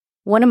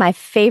One of my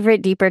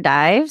favorite deeper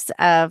dives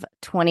of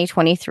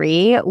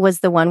 2023 was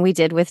the one we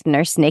did with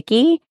Nurse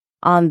Nikki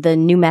on the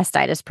new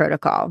mastitis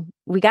protocol.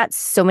 We got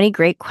so many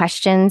great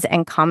questions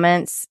and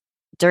comments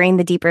during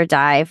the deeper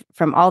dive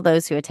from all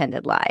those who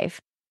attended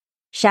live.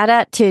 Shout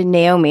out to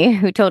Naomi,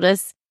 who told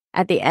us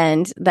at the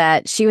end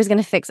that she was going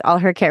to fix all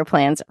her care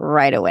plans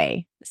right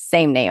away.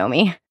 Same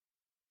Naomi.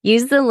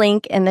 Use the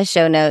link in the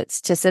show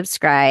notes to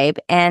subscribe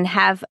and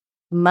have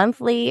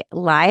monthly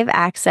live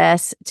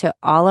access to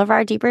all of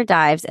our deeper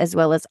dives, as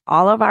well as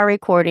all of our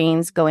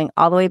recordings going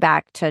all the way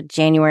back to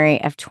January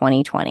of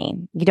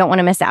 2020. You don't want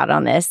to miss out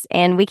on this,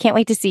 and we can't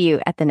wait to see you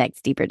at the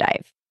next deeper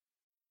dive.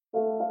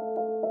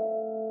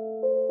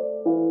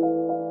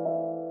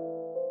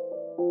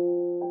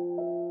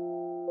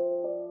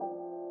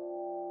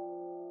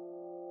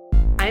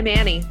 I'm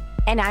Annie.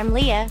 And I'm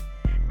Leah.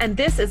 And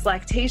this is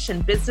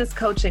Lactation Business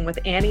Coaching with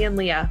Annie and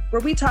Leah,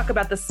 where we talk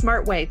about the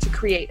smart way to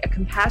create a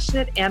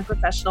compassionate and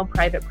professional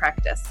private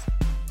practice.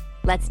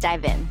 Let's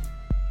dive in.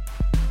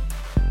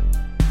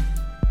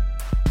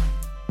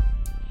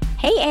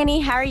 Hey, Annie,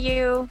 how are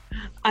you?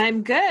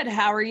 I'm good.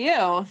 How are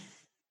you?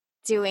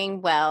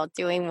 Doing well.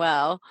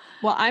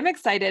 Well, I'm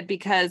excited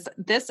because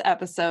this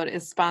episode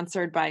is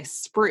sponsored by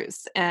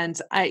Spruce.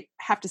 And I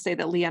have to say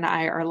that Leah and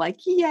I are like,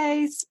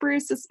 yay,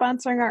 Spruce is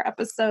sponsoring our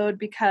episode,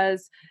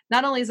 because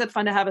not only is it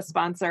fun to have a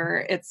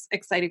sponsor, it's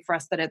exciting for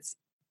us that it's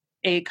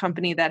a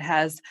company that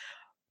has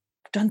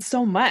done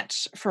so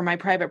much for my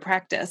private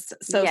practice.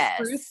 So Yes.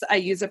 Spruce, I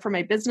use it for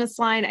my business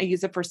line. I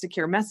use it for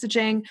secure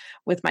messaging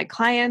with my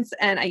clients,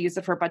 and I use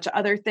it for a bunch of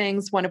other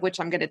things, one of which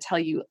I'm going to tell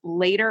you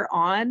later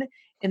on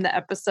in the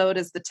episode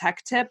is the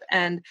tech tip.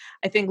 And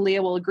I think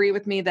Leah will agree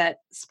with me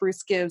that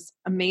Spruce gives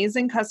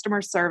amazing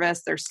customer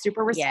service. They're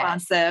super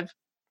responsive.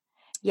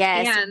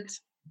 Yes. And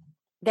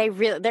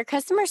their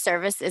customer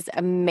service is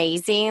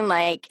amazing.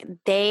 Like,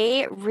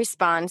 they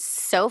respond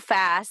so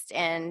fast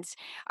and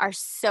are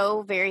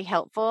so very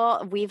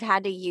helpful. We've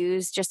had to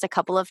use just a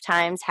couple of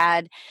times,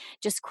 had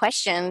just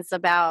questions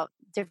about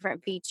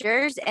different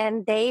features,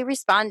 and they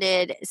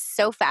responded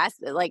so fast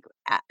that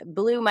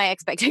blew my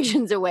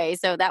expectations away.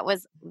 So that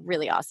was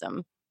really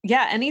awesome.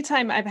 yeah,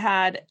 anytime I've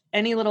had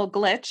any little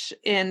glitch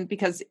in,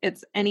 because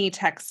it's any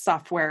tech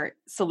software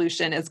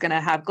solution is going to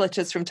have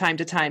glitches from time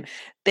to time,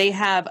 they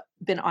have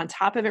been on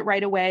top of it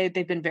right away.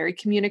 They've been very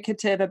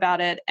communicative about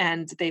it,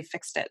 and they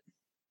fixed it.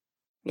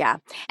 Yeah.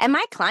 And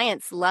my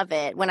clients love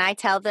it. When I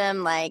tell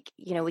them,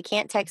 we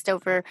can't text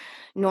over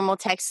normal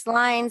text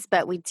lines,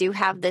 but we do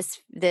have this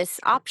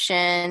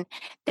option,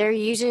 they're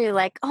usually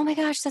like, oh my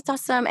gosh, that's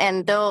awesome.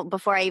 And they'll,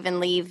 before I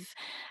even leave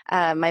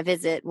my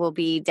visit, we'll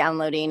be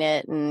downloading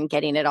it and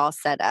getting it all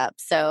set up.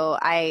 So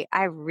I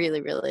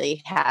really,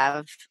 really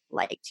have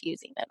liked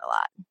using it a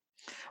lot.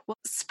 Well,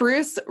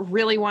 Spruce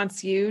really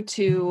wants you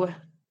to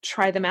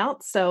try them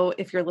out. So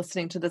if you're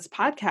listening to this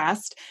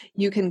podcast,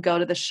 you can go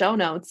to the show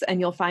notes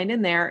and you'll find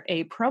in there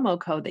a promo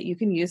code that you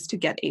can use to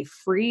get a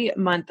free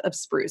month of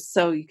Spruce.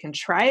 So you can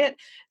try it,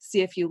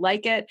 see if you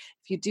like it.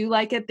 If you do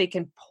like it, they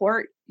can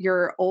port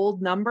your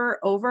old number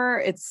over.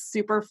 It's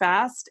super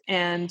fast.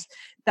 And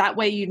that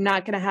way you're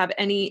not going to have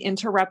any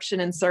interruption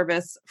in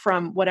service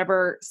from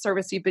whatever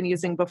service you've been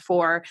using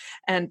before.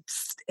 And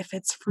if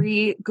it's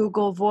free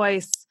Google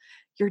Voice,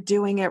 you're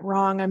doing it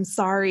wrong. I'm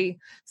sorry.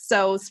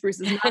 So Spruce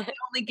is not the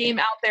only game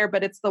out there,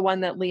 but it's the one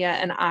that Leah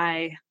and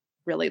I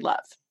really love.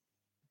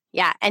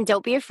 Yeah. And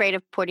don't be afraid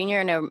of porting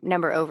your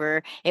number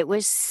over. It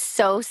was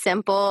so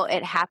simple.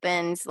 It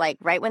happened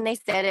right when they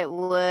said it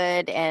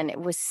would. And it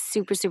was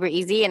super, super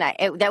easy. And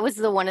that was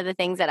one of the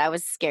things that I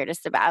was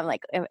scaredest about. I'm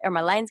like, are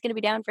my lines going to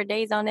be down for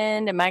days on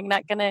end? Am I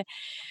not going to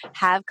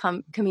have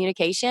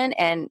communication?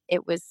 And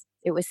it was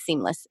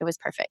seamless. It was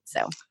perfect.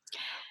 So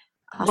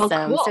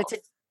awesome. Well, cool.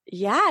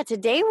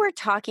 Today we're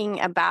talking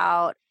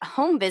about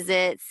home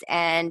visits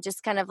and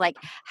just kind of like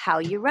how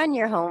you run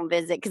your home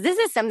visit. Because this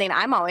is something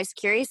I'm always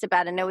curious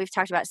about. I know we've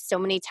talked about so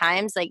many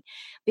times,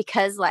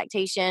 because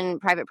lactation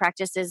private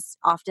practice is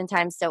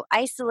oftentimes so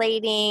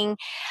isolating.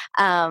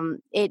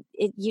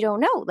 You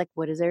don't know,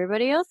 what is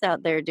everybody else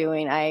out there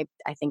doing? I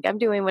think I'm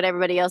doing what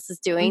everybody else is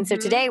doing. Mm-hmm. So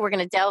today we're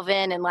going to delve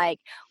in and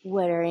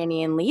what are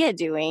Annie and Leah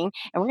doing?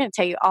 And we're going to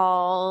tell you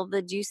all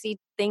the juicy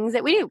things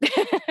that we do.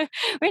 We're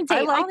going to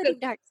tell you all the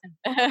deep dark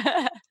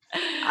stuff.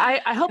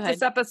 I hope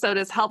this episode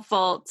is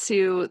helpful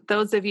to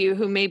those of you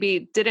who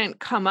maybe didn't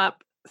come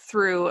up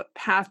through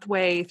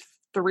pathway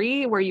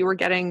 3, where you were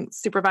getting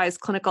supervised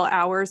clinical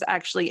hours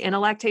actually in a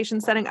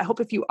lactation setting. I hope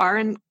if you are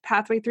in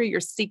pathway 3, you're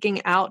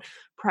seeking out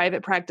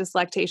private practice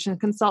lactation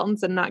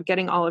consultants and not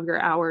getting all of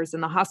your hours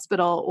in the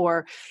hospital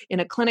or in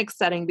a clinic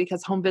setting,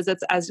 because home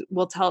visits, as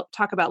we'll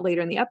talk about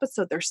later in the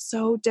episode, they're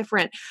so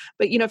different.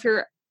 But if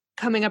you're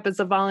coming up as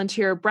a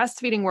volunteer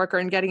breastfeeding worker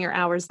and getting your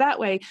hours that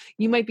way,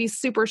 you might be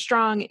super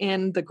strong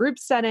in the group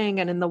setting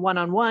and in the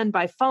one-on-one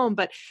by phone.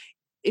 But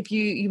if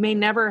you may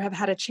never have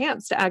had a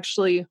chance to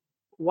actually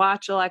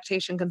watch a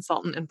lactation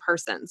consultant in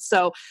person.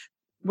 So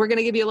we're going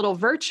to give you a little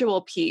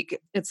virtual peek.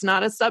 It's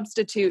not a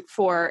substitute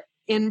for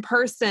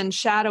in-person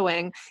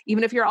shadowing,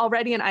 even if you're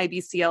already an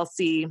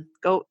IBCLC,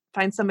 go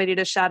find somebody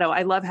to shadow.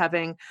 I love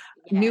having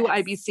new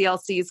Yes.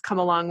 IBCLCs come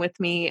along with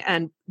me,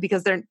 and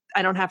because they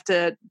don't have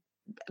to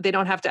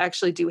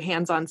actually do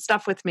hands-on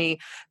stuff with me.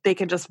 They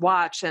can just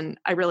watch, and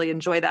I really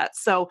enjoy that.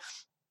 So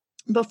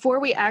before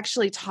we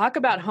actually talk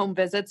about home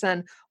visits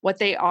and what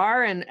they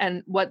are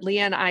and what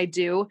Leah and I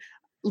do,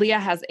 Leah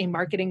has a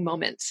marketing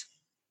moment.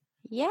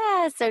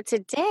 Yeah, so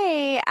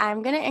today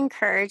I'm going to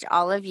encourage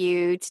all of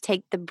you to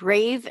take the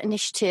brave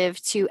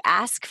initiative to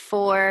ask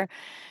for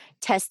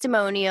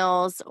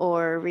testimonials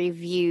or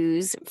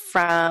reviews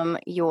from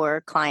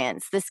your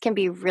clients. This can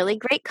be really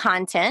great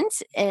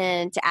content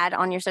and to add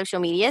on your social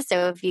media.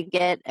 So if you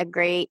get a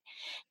great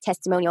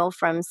testimonial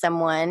from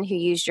someone who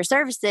used your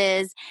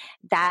services,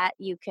 that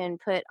you can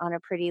put on a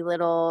pretty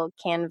little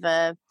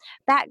Canva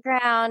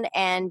background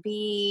and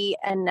be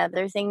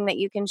another thing that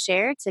you can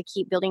share to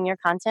keep building your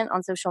content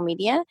on social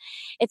media.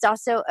 It's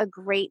also a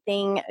great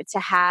thing to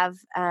have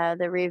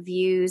the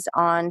reviews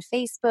on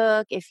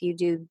Facebook. If you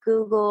do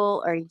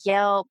Google or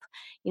Yelp,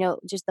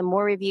 just the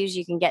more reviews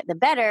you can get, the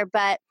better.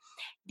 But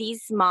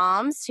these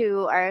moms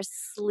who are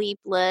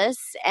sleepless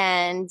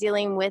and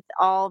dealing with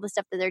all the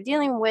stuff that they're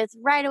dealing with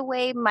right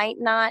away might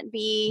not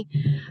be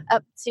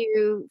up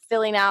to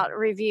filling out a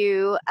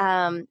review.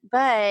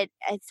 But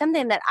it's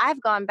something that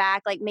I've gone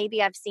back, like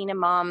maybe I've seen a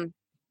mom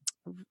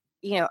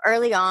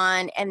early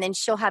on, and then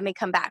she'll have me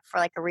come back for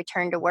like a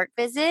return to work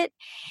visit.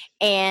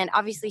 And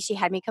obviously, she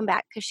had me come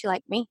back because she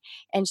liked me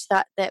and she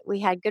thought that we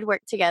had good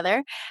work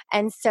together.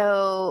 And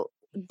so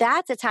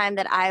that's a time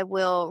that I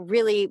will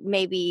really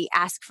maybe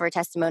ask for a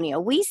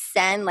testimonial. We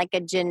send like a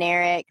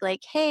generic,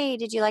 like, hey,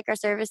 did you like our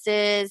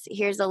services?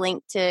 Here's a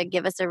link to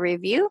give us a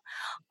review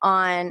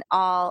on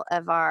all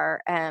of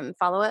our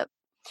follow up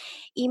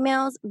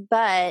emails.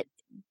 But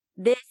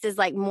this is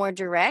like more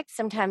direct.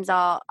 Sometimes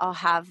I'll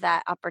have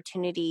that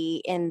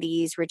opportunity in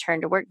these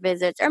return to work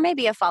visits or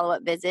maybe a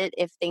follow-up visit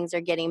if things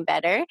are getting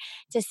better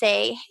to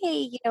say,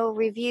 hey,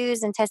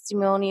 reviews and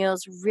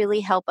testimonials really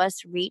help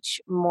us reach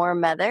more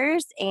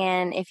mothers.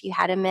 And if you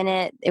had a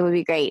minute, it would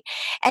be great.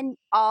 And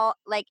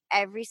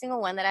every single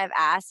one that I've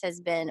asked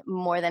has been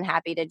more than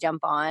happy to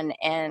jump on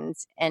and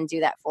do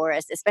that for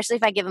us, especially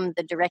if I give them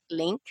the direct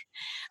link.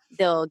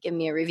 They'll give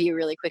me a review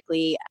really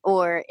quickly.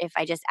 Or if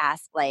I just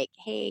ask, like,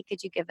 hey,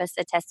 could you give us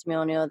a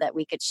testimonial that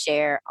we could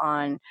share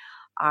on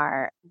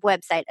our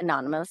website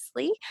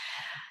anonymously?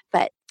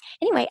 But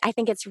anyway, I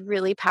think it's a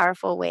really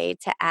powerful way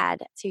to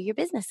add to your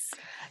business.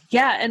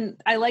 Yeah. And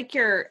I like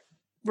your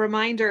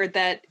reminder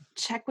that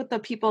check with the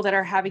people that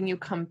are having you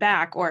come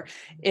back, or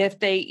if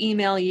they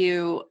email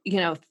you,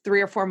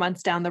 3 or 4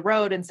 months down the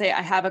road and say,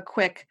 I have a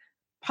quick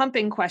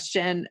pumping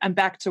question, I'm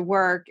back to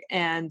work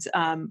and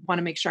want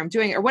to make sure I'm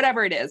doing it, or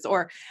whatever it is.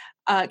 Or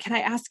can I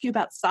ask you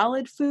about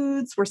solid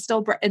foods? We're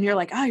still, and you're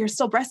like, oh, you're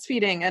still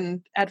breastfeeding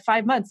and at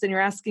 5 months and you're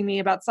asking me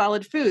about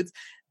solid foods.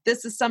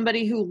 This is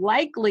somebody who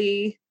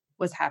likely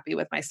was happy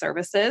with my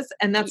services.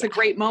 And that's a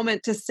great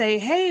moment to say,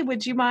 hey,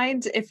 would you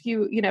mind if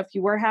you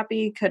were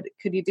happy, could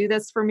you do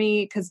this for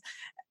me? Because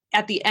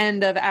at the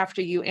end of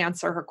after you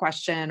answer her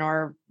question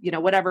or,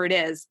 whatever it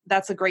is,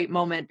 that's a great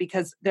moment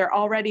because they're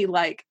already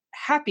like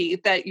happy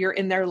that you're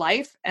in their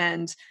life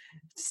and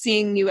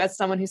seeing you as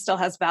someone who still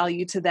has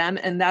value to them.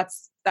 And that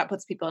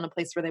puts people in a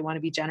place where they want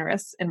to be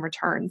generous in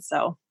return.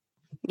 So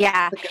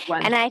yeah. that's a good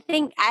one. And I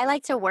think I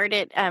like to word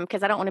it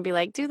because I don't want to be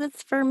like, do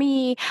this for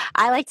me.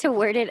 I like to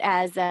word it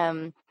as,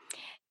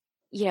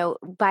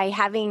 by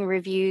having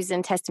reviews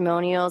and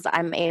testimonials,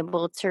 I'm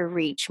able to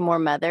reach more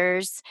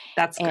mothers.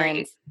 That's And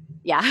great.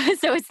 yeah,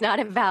 so it's not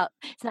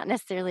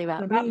necessarily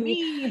about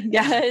me.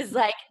 Yeah, it's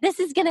like, this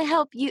is going to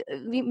help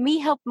me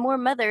help more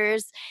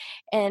mothers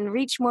and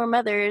reach more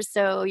mothers.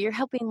 So you're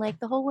helping like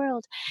the whole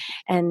world.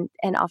 And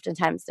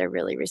oftentimes they're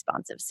really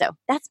responsive. So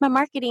that's my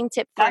marketing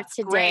tip for That's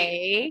today.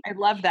 great. I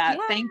love that.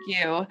 Yeah. Thank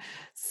you.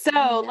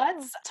 So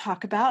let's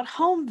talk about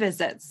home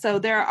visits. So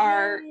there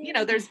are,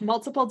 there's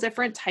multiple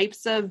different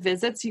types of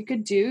visits you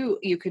could do.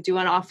 You could do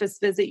an office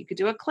visit. You could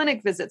do a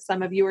clinic visit.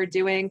 Some of you are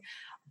doing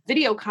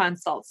video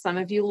consults. Some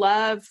of you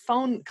love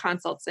phone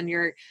consults and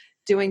you're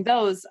doing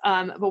those.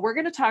 But we're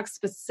going to talk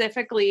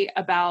specifically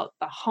about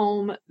the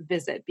home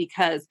visit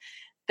because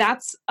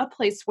that's a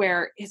place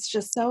where it's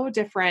just so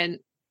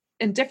different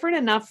and different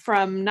enough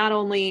from not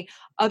only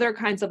other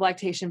kinds of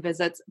lactation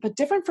visits, but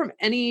different from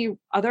any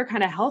other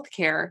kind of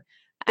healthcare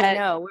that I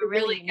know, we're you're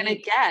really going to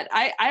unique. get.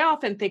 I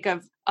often think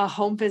of a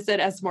home visit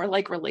as more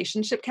like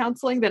relationship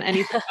counseling than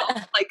anything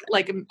else,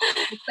 like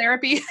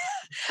therapy.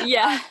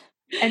 Yeah.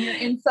 And you're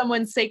in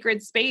someone's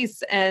sacred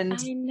space and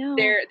I know.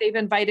 they've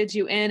invited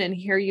you in and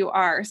here you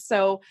are.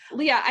 So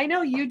Leah, I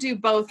know you do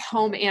both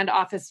home and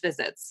office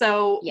visits.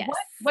 So Yes.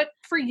 what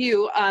for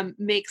you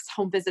makes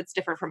home visits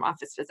different from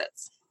office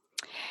visits?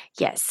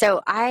 Yes.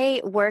 So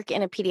I work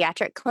in a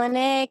pediatric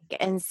clinic.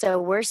 And so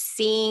we're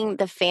seeing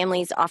the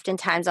families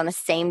oftentimes on the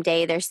same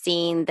day they're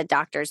seeing the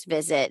doctor's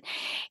visit.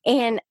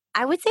 And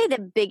I would say the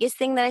biggest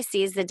thing that I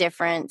see is the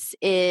difference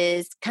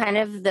is kind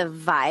of the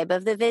vibe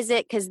of the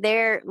visit because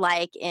they're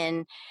like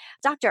in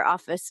doctor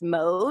office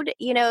mode,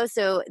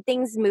 so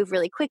things move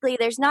really quickly.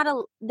 There's not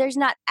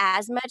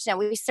as much. Now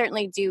we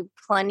certainly do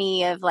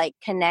plenty of like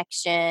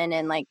connection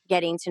and like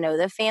getting to know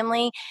the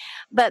family,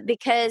 but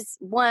because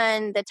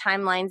one, the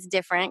timeline's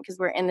different because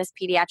we're in this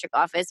pediatric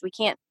office, we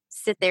can't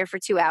sit there for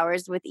 2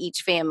 hours with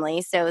each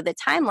family. So the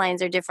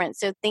timelines are different.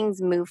 So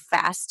things move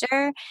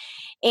faster.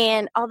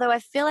 And although I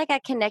feel like I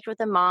connect with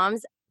the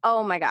moms,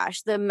 oh my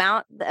gosh, the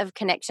amount of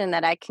connection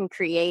that I can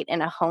create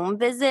in a home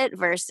visit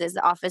versus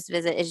the office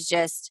visit is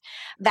just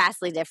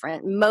vastly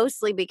different,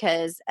 mostly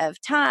because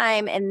of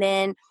time. And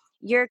then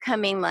you're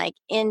coming like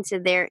into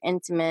their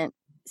intimate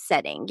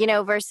setting,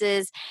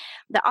 versus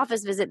the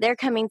office visit, they're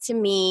coming to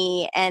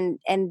me and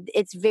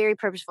it's very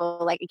purposeful.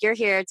 Like you're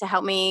here to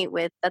help me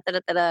with da da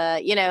da da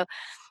da.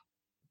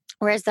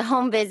 Whereas the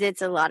home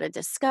visit's a lot of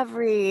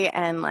discovery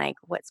and like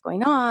what's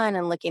going on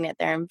and looking at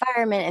their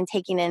environment and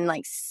taking in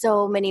like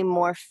so many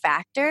more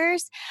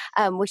factors,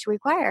 which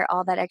require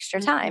all that extra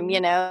time.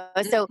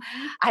 So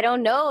Mm-hmm. I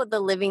don't know the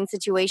living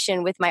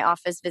situation with my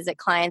office visit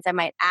clients. I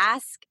might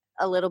ask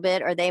a little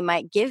bit or they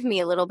might give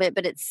me a little bit,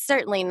 but it's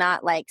certainly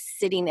not like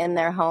sitting in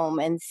their home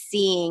and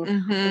seeing what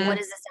Mm-hmm.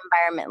 is this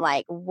environment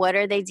like? What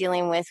are they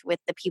dealing with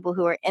the people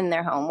who are in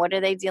their home? What are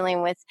they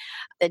dealing with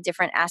the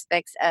different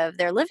aspects of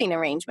their living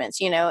arrangements?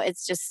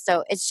 It's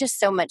just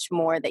so much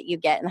more that you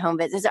get in home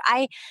visits. So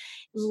I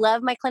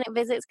love my clinic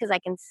visits because I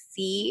can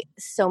see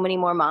so many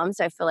more moms.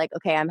 So I feel like,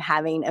 okay, I'm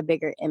having a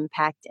bigger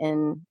impact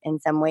in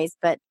some ways,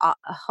 but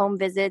home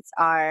visits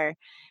are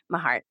my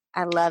heart.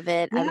 I love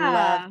it. I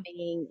love Yeah.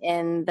 being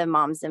in the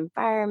mom's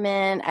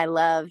environment. I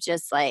love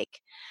just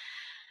like,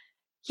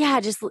 yeah,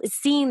 just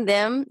seeing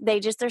them. They're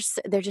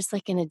just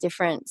like in a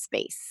different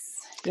space.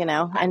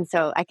 I, And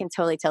so I can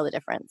totally tell the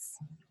difference.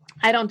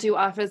 I don't do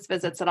office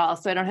visits at all,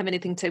 so I don't have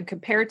anything to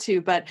compare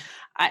to, but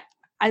I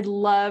I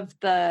love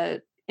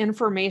the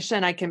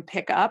information I can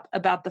pick up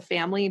about the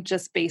family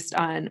just based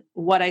on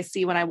what I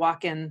see when I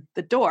walk in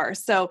the door.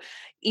 So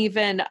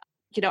even,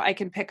 I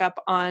can pick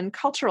up on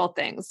cultural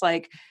things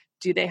like,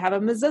 do they have a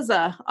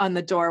mezuzah on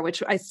the door,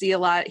 which I see a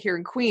lot here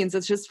in Queens.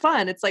 It's just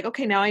fun. It's like,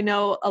 okay, now I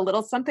know a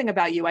little something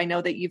about you. I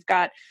know that you've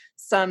got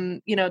some,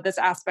 this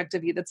aspect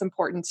of you that's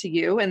important to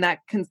you, and that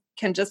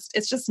can just,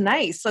 it's just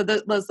nice. So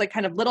those like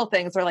kind of little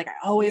things are like, I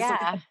always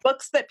look at Yeah. the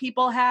books that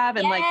people have,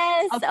 and like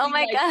Yes. I'll Oh see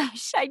my like,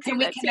 gosh. I can do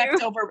we that too.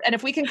 connect over, and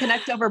if we can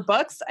connect over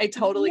books, I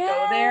totally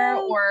go there.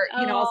 Yes. Or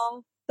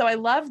Oh, so I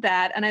love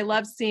that. And I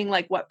love seeing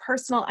like what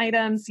personal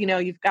items,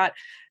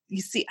 you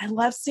see, I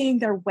love seeing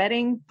their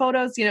wedding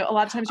photos. A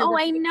lot of times you're oh,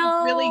 I working with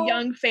these really know.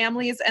 young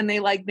families and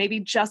they like maybe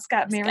just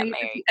got Just got married.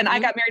 married. And I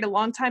Mhm. got married a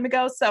long time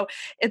ago. So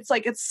it's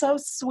like, it's so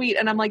sweet.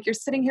 And I'm like, you're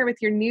sitting here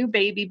with your new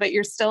baby, but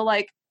you're still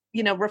like,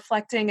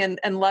 reflecting and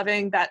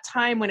loving that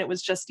time when it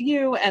was just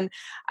you. And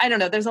I don't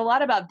know, there's a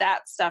lot about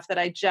that stuff that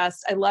I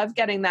love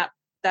getting that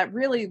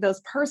really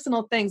those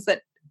personal things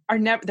that are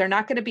never, they're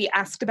not going to be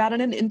asked about in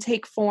an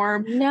intake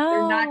form.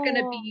 They're not going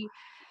to No. be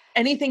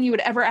anything you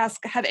would ever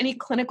ask have any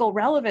clinical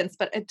relevance,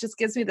 but it just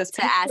gives me this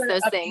To ask picture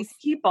those of things. these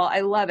people.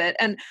 I love it.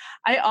 And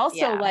I also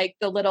Yeah. like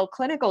the little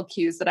clinical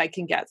cues that I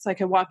can get. So I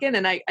can walk in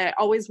and I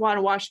always want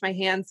to wash my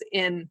hands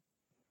in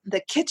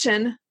the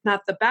kitchen,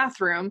 not the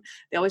bathroom.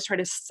 They always try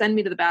to send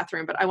me to the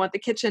bathroom, but I want the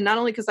kitchen, not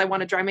only because I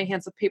want to dry my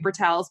hands with paper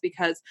towels,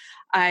 because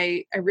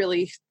I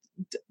really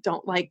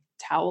don't like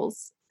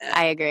towels.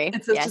 I agree.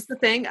 It's Yes. just the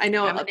thing. I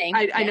know I'm a thing.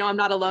 I Yeah. know I'm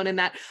not alone in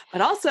that,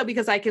 but also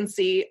because I can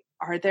see,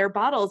 are there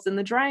bottles in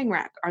the drying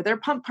rack? Are there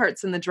pump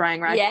parts in the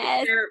drying rack?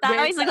 Yes. I Where's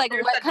always look like,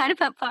 where's what that kind of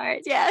pump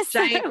parts? Yes.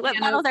 giant What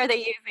can of bottles are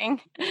they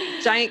using?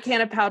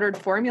 powdered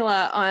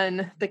formula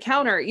on the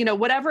counter?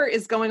 Whatever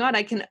is going on,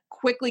 I can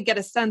quickly get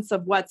a sense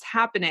of what's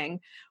happening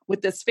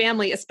with this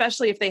family,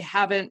 especially if they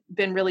haven't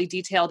been really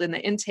detailed in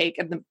the intake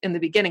in the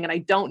beginning. And I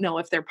don't know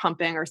if they're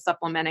pumping or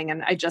supplementing.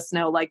 And I just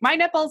know like my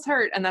nipples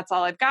hurt and that's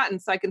all I've gotten.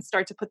 So I can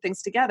start to put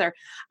things together.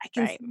 I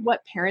can Right. see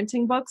what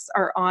parenting books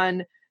are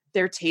on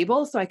their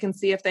table. So I can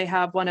see if they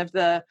have one of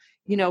the,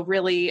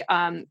 really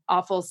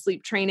awful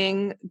sleep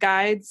training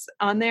guides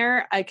on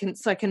there. I can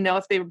know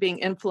if they were being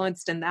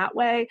influenced in that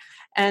way.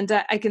 And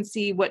I can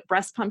see what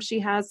breast pump she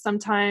has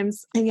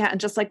sometimes. And yeah,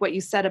 and just like what you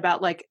said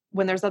about like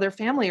when there's other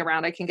family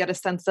around, I can get a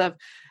sense of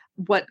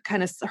what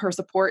kind of her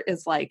support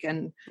is like,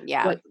 and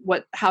Yeah.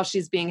 how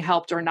she's being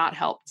helped or not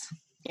helped.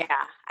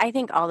 Yeah, I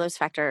think all those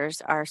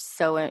factors are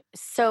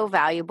so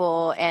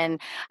valuable,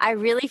 and I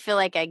really feel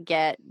like I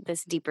get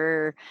this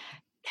deeper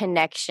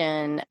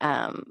connection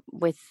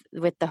with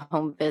the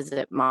home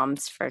visit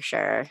moms for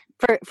sure,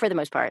 for the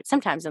most part.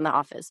 Sometimes in the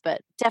office,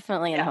 but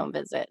definitely in the Yeah. home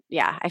visit.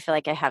 Yeah, I feel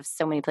like I have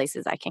so many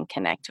places I can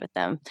connect with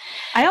them.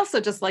 I also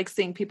just like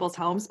seeing people's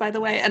homes, by the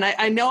way. And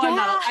I know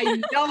Yeah,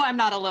 I know I'm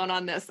not alone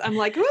on this. I'm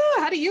like, ooh,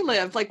 how do you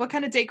live? Like, what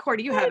kind of decor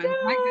do you I have? And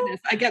my know. goodness,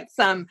 I get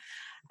some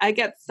I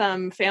get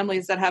some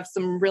families that have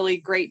some really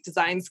great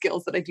design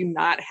skills that I do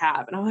not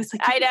have. And I was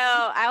like, I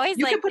know. I always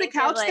you like can put a think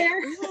of couch like,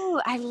 there.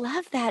 ooh, I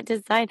love that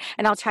design.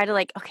 And I'll try to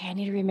like, okay, I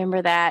need to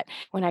remember that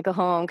when I go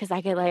home because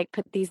I could like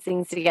put these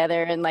things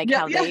together and like Yeah.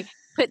 how Yeah. they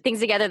put things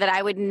together that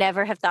I would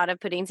never have thought of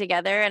putting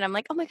together. And I'm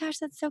like, oh my gosh,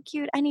 that's so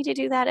cute. I need to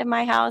do that in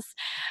my house.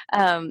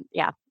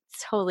 Yeah,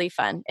 it's totally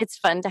fun. It's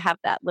fun to have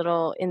that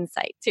little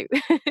insight too.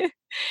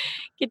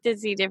 Get to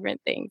see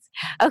different things.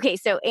 Okay,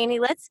 so Amy,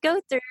 let's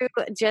go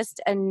through just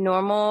a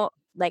normal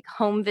like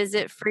home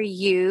visit for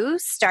you,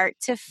 start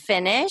to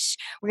finish.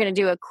 We're going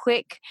to do a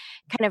quick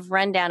kind of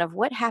rundown of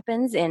what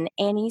happens in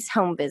Annie's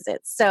home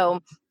visits.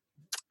 So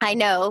I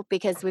know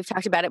because we've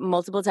talked about it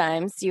multiple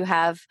times, you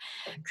have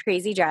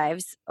crazy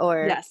drives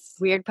or Yes.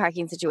 weird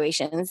parking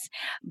situations,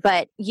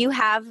 but you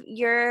have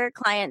your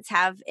clients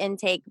have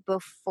intake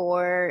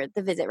before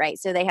the visit, right?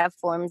 So they have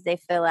forms they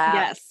fill out.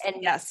 Yes. And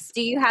Yes.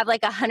 do you have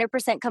like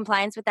 100%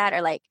 compliance with that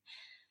or like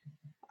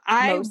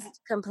I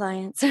most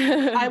compliance?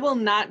 I will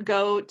not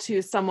go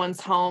to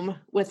someone's home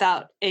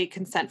without a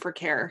consent for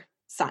care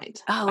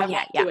signed. Oh, I yeah,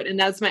 won't yeah. do it. And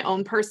that's my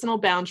own personal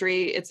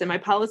boundary. It's in my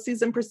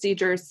policies and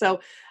procedures. So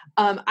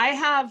I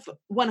have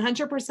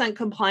 100%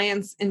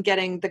 compliance in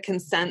getting the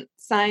consent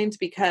signed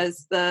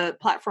because the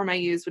platform I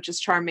use, which is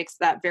Charm, makes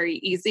that very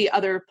easy.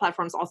 Other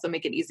platforms also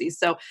make it easy.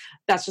 So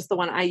that's just the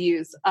one I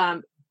use.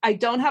 I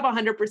don't have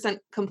 100%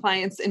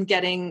 compliance in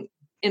getting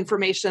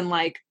information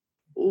like,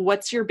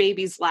 what's your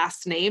baby's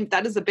last name?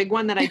 That is a big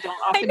one that I don't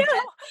I often know.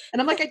 get.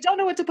 And I'm like, I don't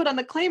know what to put on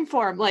the claim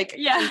form, like,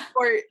 Yeah.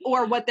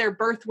 or what their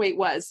birth weight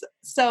was.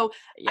 So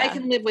I Yeah.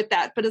 can live with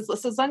that. But as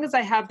long as I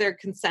have their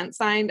consent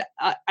signed,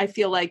 I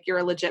feel like you're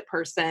a legit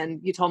person.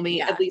 You told me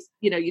Yeah. at least,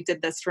 you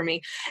did this for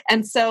me.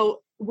 And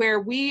so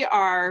where we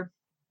are,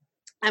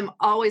 I'm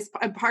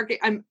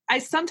parking. I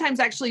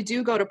sometimes actually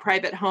do go to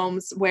private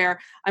homes where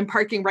I'm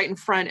parking right in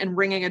front and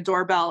ringing a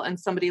doorbell and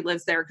somebody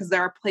lives there because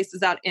there are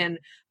places out in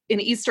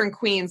Eastern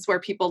Queens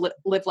where people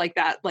live like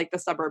that, like the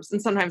suburbs.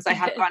 And sometimes I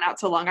have gone out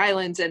to Long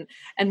Island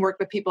and work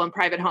with people in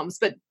private homes.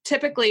 But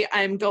typically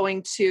I'm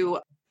going to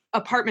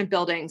apartment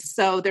buildings.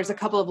 So there's a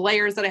couple of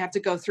layers that I have to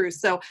go through.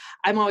 So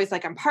I'm always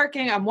like, I'm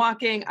parking, I'm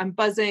walking, I'm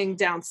buzzing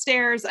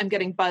downstairs, I'm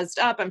getting buzzed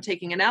up, I'm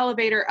taking an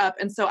elevator up.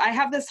 And so I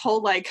have this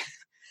whole like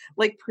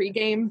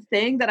pregame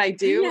thing that I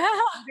do,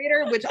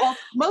 Yeah. which all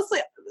mostly,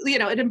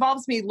 it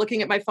involves me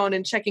looking at my phone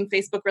and checking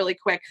Facebook really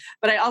quick.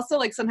 But I also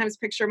like sometimes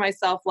picture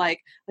myself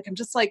like I'm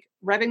just like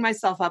revving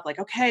myself up, like,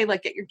 okay,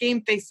 like get your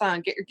game face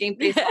on, get your game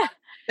face on.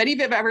 If any of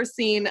you have ever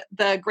seen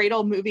the great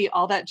old movie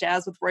All That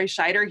Jazz with Roy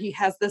Scheider, he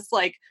has this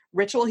like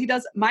ritual he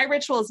does. My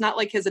ritual is not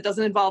like his. It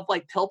doesn't involve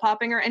like pill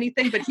popping or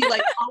anything, but he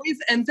like always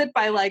ends it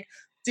by like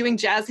doing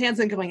jazz hands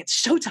and going,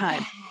 it's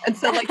showtime. And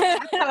so like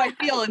that's how I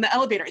feel in the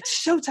elevator.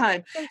 It's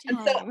showtime. And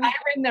so I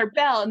ring their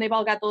bell and they've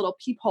all got the little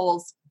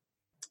peepholes.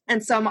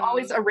 And so I'm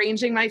always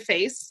arranging my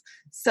face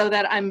so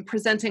that I'm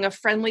presenting a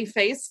friendly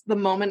face the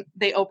moment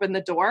they open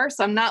the door.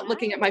 So I'm not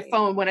looking at my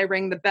phone when I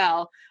ring the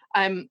bell.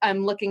 I'm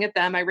looking at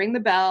them. I ring the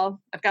bell.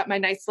 I've got my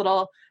nice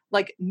little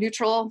like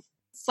neutral,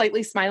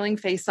 slightly smiling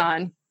face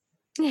on.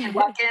 I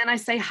walk in, I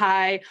say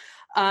hi.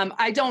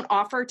 I don't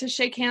offer to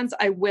shake hands.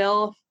 I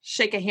will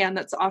shake a hand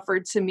that's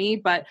offered to me,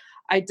 but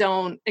I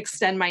don't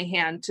extend my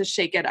hand to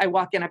shake it. I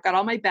walk in, I've got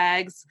all my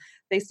bags.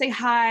 They say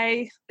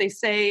hi. They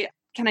say,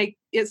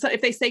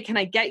 if they say, can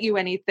I get you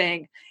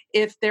anything?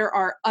 If there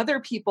are other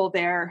people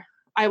there,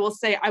 I will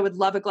say, I would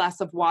love a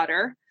glass of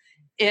water.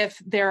 If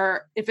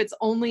it's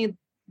only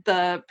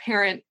the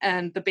parent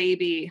and the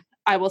baby,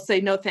 I will say,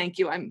 no, thank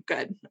you. I'm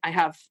good. I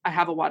have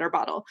a water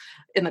bottle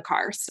in the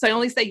car. So I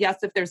only say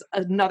yes if there's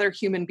another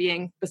human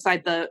being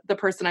beside the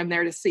person I'm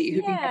there to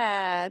see.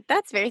 Yeah,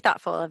 that's very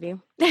thoughtful of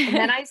you. And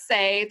then I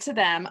say to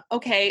them,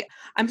 okay,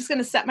 I'm just going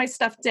to set my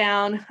stuff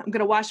down. I'm going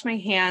to wash my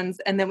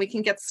hands and then we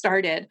can get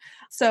started.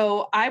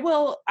 So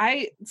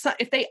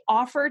if they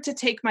offer to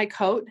take my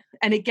coat,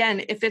 and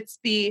again, if it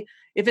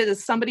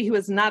is somebody who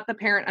is not the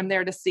parent I'm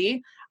there to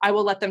see, I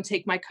will let them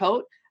take my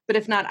coat. But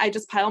if not, I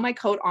just pile my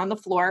coat on the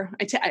floor.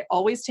 I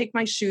always take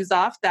my shoes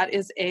off. That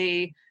is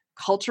a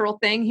cultural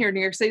thing here in New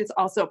York City. It's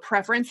also a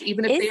preference.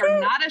 Even if Is they are it?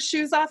 not a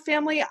shoes off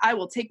family, I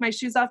will take my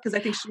shoes off because I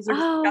think shoes are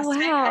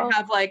disgusting. Wow. I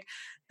have like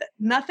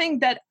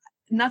nothing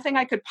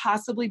I could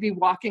possibly be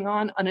walking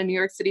on a New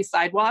York City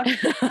sidewalk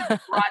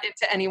brought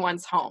into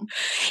anyone's home.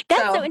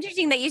 That's so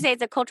interesting that you say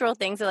it's a cultural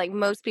thing. So like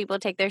most people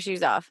take their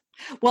shoes off.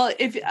 Well,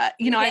 if I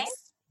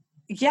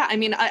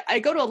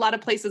go to a lot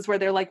of places where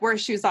they're like, we're a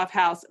shoes off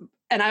house.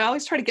 And I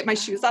always try to get my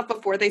shoes off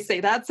before they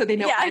say that. So they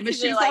know I'm a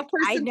shoes off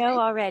person. I know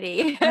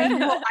already.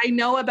 I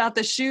know about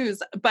the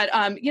shoes, but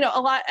a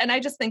lot. And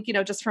I just think,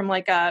 just from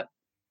like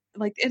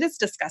it is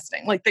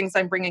disgusting, like things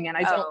I'm bringing in.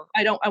 I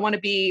don't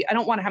want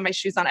to have my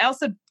shoes on. I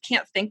also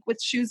can't think with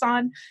shoes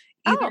on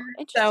either.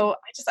 So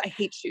I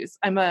hate shoes.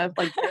 I'm a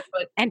like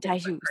barefoot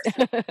anti-shoes.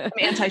 I'm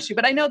anti-shoe,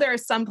 but I know there are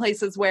some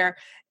places where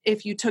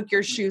if you took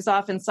your shoes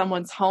off in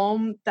someone's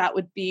home,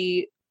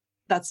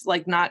 that's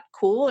like not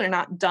cool or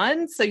not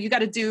done. So you got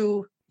to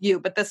do you,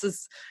 but this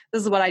is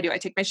what I do. I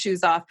take my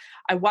shoes off.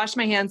 I wash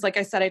my hands. Like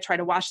I said, I try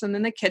to wash them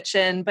in the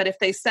kitchen, but if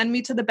they send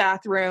me to the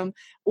bathroom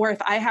or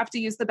if I have to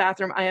use the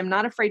bathroom, I am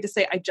not afraid to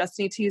say, I just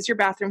need to use your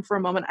bathroom for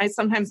a moment.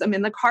 I'm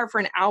in the car for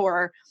an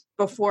hour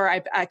before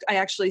I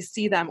actually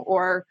see them,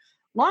 or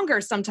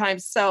longer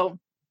sometimes. So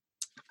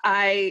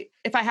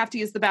if I have to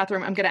use the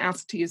bathroom, I'm going to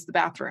ask to use the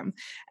bathroom.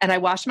 And I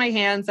wash my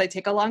hands. I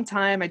take a long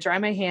time. I dry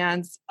my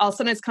hands. I'll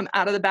sometimes come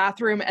out of the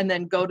bathroom and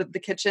then go to the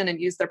kitchen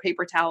and use their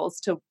paper towels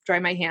to dry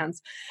my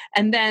hands.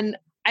 And then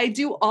I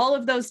do all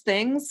of those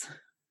things.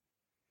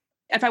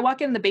 If I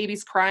walk in, the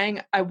baby's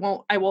crying, I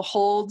will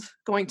hold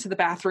going to the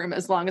bathroom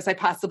as long as I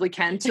possibly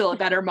can till a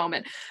better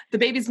moment. The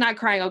baby's not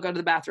crying, I'll go to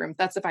the bathroom.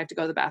 That's if I have to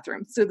go to the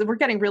bathroom. So we're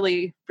getting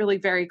really, really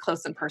very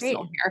close and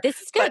personal here.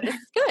 This is good. This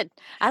is good.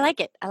 I like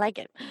it.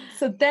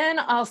 So then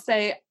I'll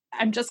say,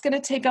 I'm just going to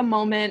take a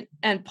moment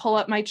and pull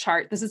up my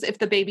chart. This is if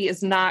the baby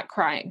is not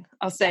crying.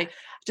 I'll say,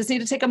 just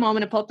need to take a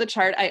moment and pull up the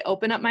chart. I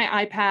open up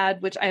my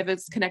iPad, which I have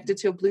is connected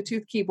to a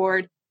Bluetooth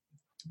keyboard.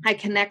 I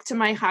connect to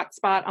my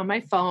hotspot on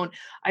my phone.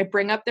 I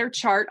bring up their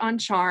chart on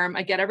Charm.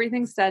 I get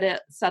everything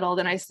settled.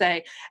 And I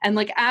say, and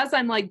like, as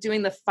I'm like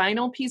doing the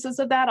final pieces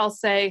of that, I'll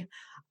say,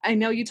 I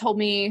know you told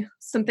me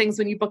some things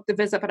when you booked the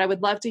visit, but I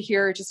would love to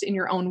hear just in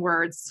your own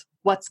words,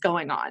 what's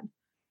going on.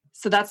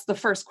 So that's the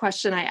first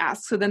question I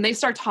ask. So then they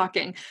start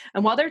talking.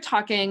 And while they're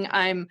talking,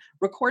 I'm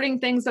recording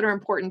things that are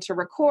important to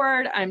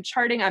record. I'm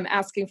charting. I'm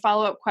asking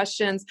follow-up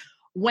questions.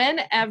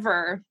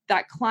 Whenever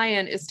that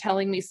client is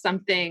telling me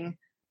something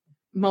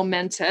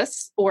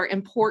momentous or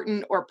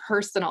important or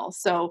personal.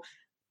 So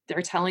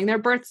they're telling their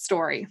birth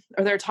story,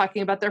 or they're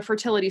talking about their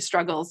fertility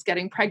struggles,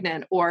 getting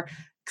pregnant, or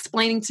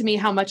explaining to me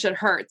how much it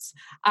hurts.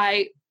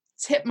 I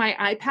tip my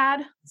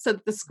iPad so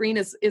that the screen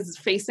is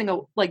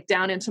facing like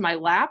down into my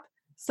lap.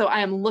 So I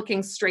am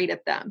looking straight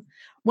at them.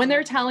 When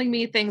they're telling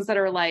me things that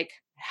are like,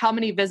 how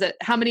many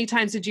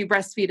times did you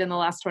breastfeed in the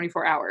last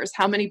 24 hours?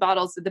 How many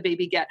bottles did the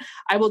baby get?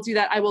 I will do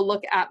that. I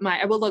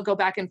will go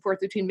back and forth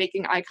between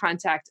making eye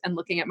contact and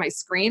looking at my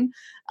screen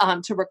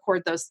to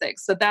record those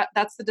things. So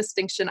that's the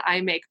distinction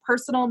I make.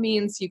 Personal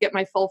means you get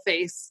my full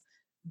face.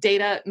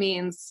 Data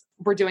means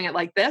we're doing it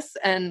like this.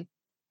 And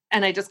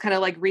I just kind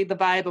of like read the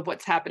vibe of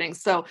what's happening.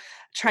 So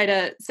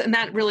and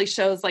that really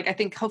shows, like, I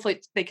think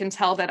hopefully they can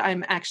tell that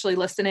I'm actually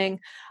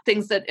listening.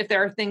 Things that if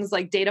there are things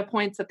like data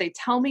points that they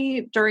tell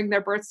me during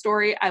their birth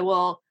story, I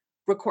will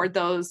record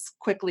those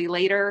quickly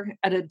later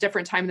at a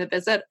different time in the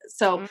visit.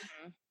 So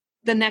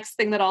the next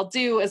thing that I'll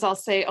do is I'll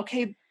say,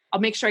 okay,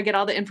 I'll make sure I get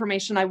all the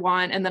information I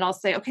want. And then I'll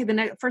say, okay,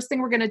 the first thing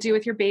we're going to do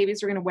with your baby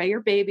is we're going to weigh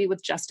your baby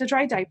with just a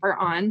dry diaper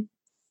on.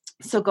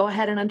 So go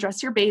ahead and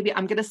undress your baby.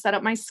 I'm going to set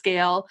up my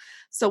scale.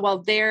 So while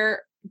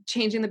they're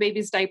changing the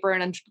baby's diaper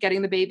and I'm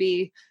getting the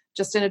baby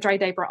just in a dry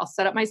diaper, I'll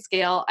set up my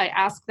scale. I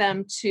ask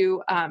them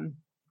to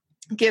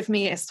give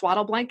me a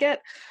swaddle blanket.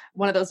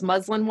 One of those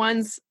muslin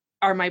ones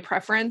are my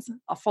preference.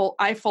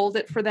 I fold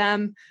it for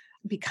them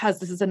because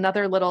this is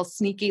another little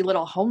sneaky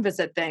little home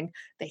visit thing.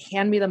 They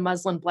hand me the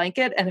muslin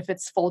blanket, and if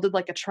it's folded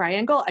like a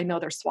triangle, I know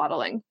they're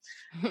swaddling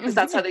because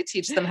that's how they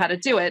teach them how to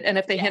do it. And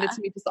if they hand it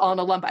to me just all in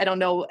a lump, I don't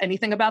know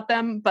anything about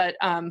them, but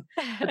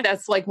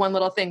that's like one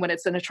little thing. When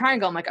it's in a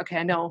triangle, I'm like, okay,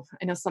 I know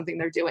something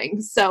they're doing.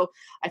 So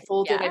I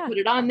fold it, I put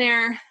it on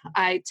there,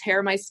 I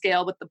tear my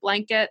scale with the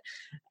blanket,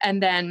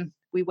 and then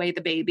we weigh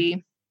the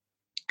baby.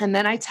 And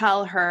then I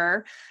tell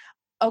her,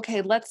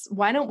 okay,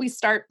 why don't we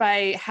start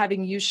by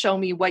having you show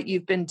me what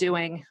you've been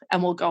doing,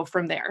 and we'll go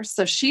from there.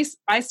 So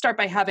I start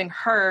by having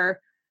her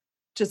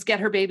just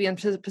get her baby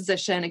into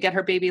position and get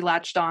her baby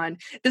latched on.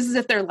 This is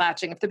if they're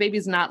latching. If the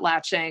baby's not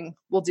latching,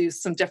 we'll do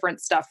some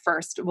different stuff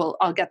first.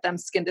 I'll get them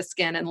skin to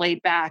skin and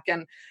laid back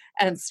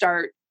and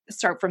start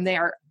from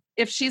there.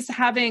 If she's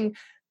having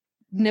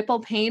nipple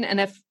pain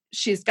and if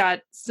she's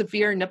got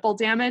severe nipple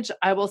damage,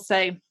 I will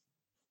say,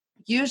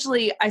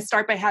 usually I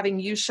start by having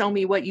you show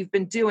me what you've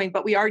been doing,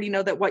 but we already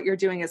know that what you're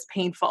doing is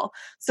painful.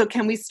 So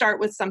can we start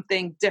with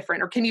something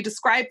different? Or can you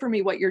describe for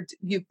me what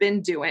you've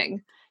been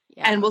doing?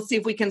 Yeah. And we'll see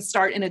if we can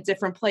start in a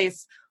different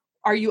place.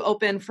 Are you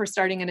open for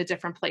starting in a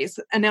different place?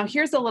 And now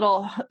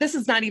this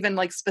is not even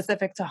like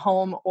specific to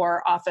home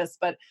or office,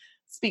 but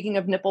speaking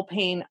of nipple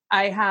pain,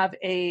 I have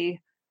a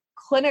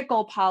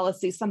clinical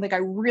policy. Something I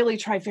really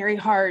try very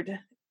hard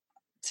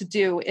to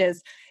do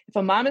is if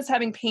a mom is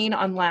having pain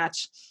on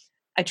latch,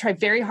 I try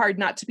very hard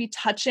not to be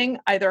touching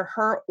either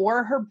her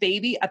or her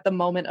baby at the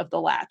moment of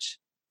the latch.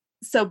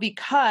 So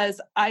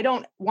because I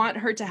don't want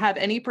her to have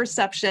any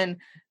perception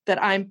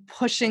that I'm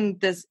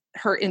pushing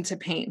her into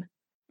pain,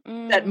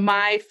 that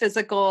my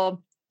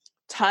physical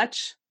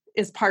touch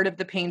is part of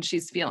the pain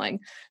she's feeling.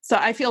 So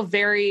I feel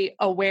very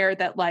aware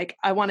that like,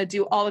 I want to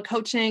do all the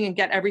coaching and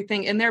get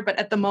everything in there. But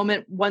at the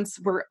moment, once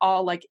we're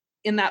all like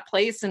in that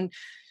place and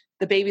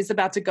the baby's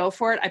about to go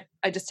for it,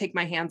 I just take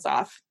my hands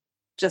off.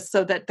 Just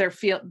so that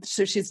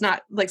so she's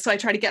not like, so I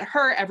try to get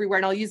her everywhere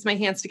and I'll use my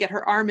hands to get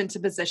her arm into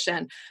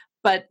position.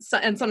 And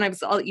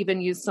sometimes I'll even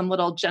use some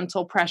little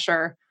gentle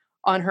pressure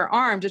on her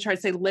arm to try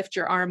to say, lift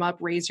your arm up,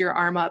 raise your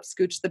arm up,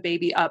 scooch the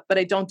baby up. But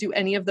I don't do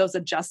any of those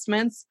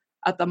adjustments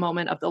at the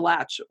moment of the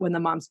latch when the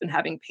mom's been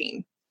having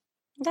pain.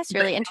 That's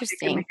really interesting. It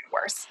can make it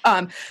worse.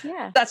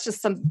 That's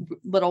just some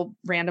little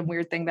random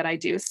weird thing that I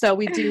do. So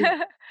we do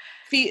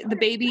feed the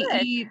baby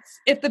eats.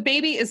 If the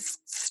baby is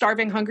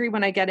starving hungry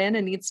when I get in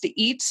and needs to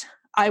eat,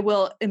 I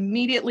will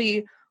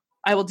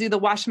do the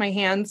wash my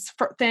hands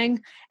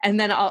thing. And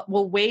then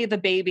we'll weigh the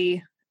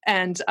baby,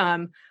 and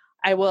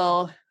I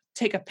will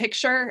take a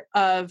picture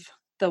of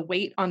the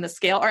weight on the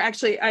scale, or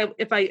actually I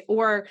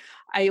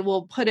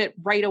will put it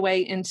right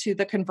away into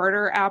the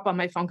converter app on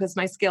my phone, because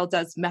my scale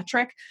does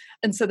metric.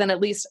 And so then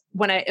at least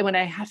when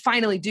I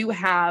finally do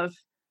have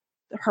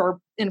her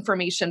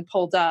information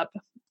pulled up,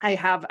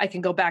 I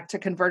can go back to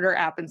converter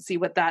app and see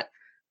what the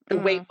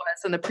weight was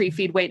and the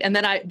pre-feed weight. And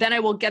then I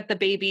will get the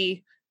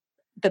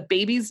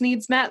baby's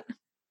needs met.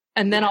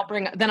 And then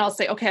I'll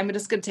say, okay, I'm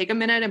just going to take a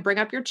minute and bring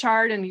up your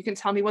chart, and you can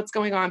tell me what's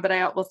going on. But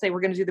I will say,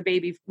 we're going to do the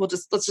baby.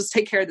 Let's just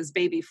take care of this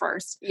baby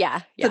first. Yeah.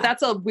 So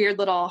that's a weird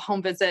little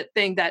home visit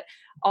thing that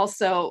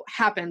also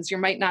happens. You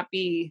might not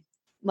be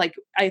like,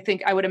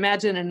 I would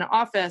imagine in an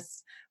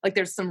office, like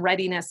there's some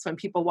readiness when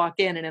people walk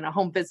in, and in a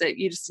home visit,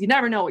 you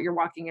never know what you're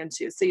walking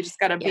into. So you just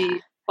got to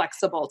be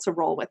flexible to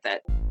roll with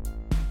it.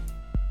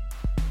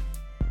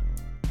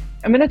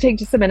 I'm going to take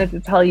just a minute to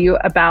tell you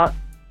about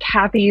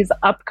Kathy's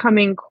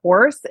upcoming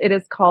course. It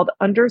is called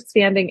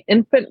Understanding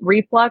Infant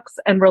Reflux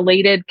and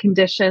Related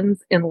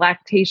Conditions in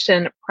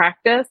Lactation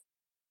Practice.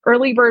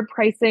 Early bird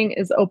pricing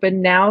is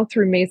open now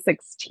through May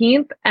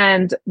 16th,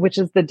 and which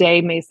is the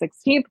day, May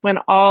 16th, when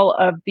all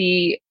of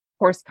the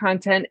course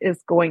content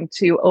is going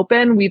to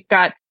open. We've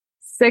got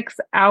 6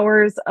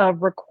 hours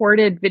of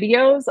recorded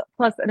videos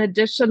plus an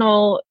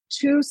additional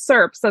 2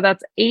 SERPs. So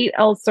that's 8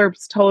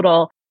 LSERPs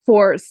total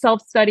for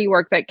self-study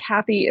work that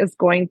Kathy is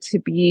going to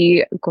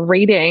be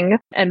grading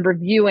and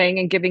reviewing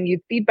and giving you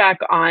feedback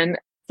on.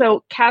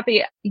 So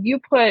Kathy, you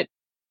put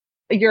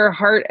your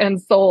heart and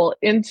soul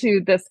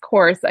into this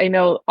course. I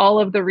know all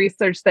of the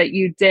research that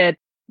you did.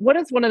 What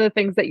is one of the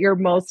things that you're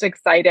most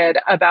excited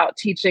about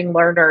teaching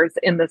learners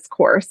in this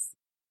course?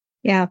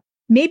 Yeah,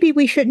 maybe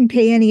we shouldn't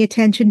pay any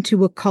attention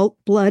to occult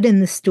blood in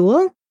the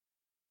stool.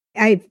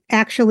 I've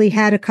actually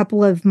had a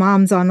couple of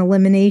moms on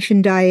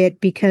elimination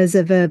diet because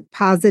of a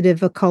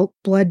positive occult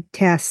blood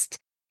test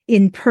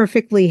in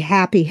perfectly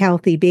happy,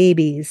 healthy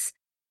babies.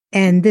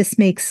 And this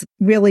makes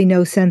really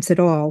no sense at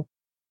all.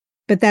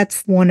 But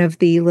that's one of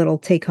the little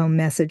take-home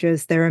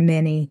messages. There are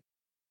many.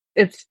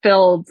 It's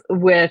filled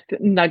with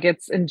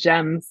nuggets and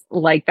gems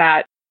like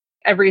that.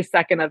 Every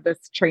second of this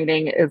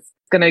training is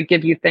going to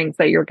give you things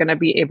that you're going to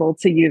be able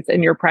to use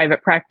in your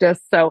private practice.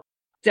 So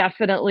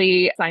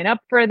definitely sign up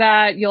for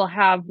that. You'll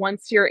have,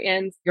 once you're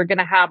in, you're going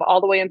to have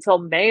all the way until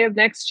May of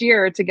next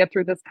year to get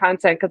through this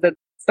content, because it's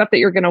stuff that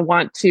you're going to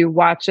want to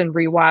watch and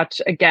rewatch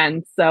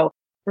again. So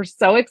we're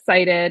so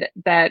excited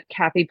that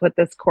Kathy put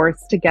this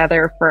course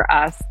together for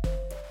us.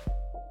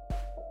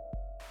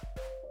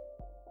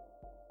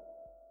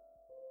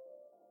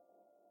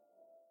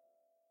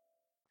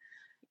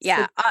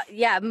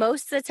 Yeah.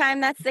 Most of the time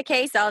that's the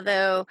case.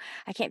 Although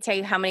I can't tell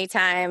you how many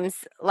times,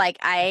 like,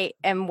 I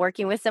am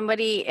working with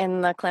somebody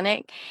in the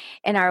clinic,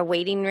 and our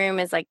waiting room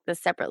is like the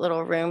separate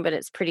little room, but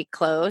it's pretty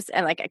close.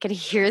 And like, I could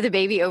hear the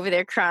baby over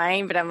there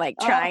crying, but I'm like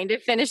trying to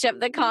finish up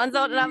the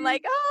consult, and I'm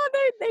like, oh,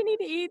 they need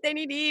to eat. They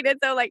need to eat. And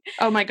so like,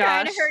 oh my gosh,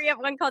 trying to hurry up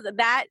one consult.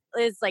 That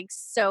is like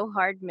so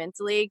hard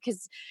mentally,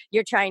 because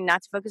you're trying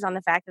not to focus on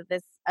the fact that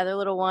this other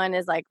little one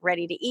is like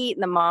ready to eat,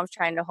 and the mom's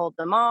trying to hold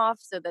them off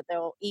so that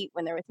they'll eat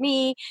when they're with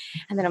me.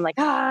 And then I'm like,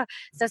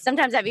 so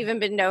sometimes I've even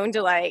been known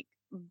to like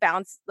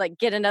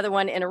get another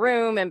one in a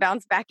room and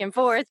bounce back and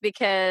forth,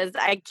 because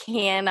I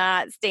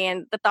cannot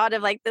stand the thought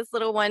of like this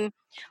little one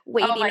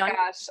waiting. Oh my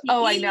gosh.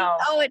 Oh, I know.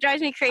 Oh, it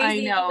drives me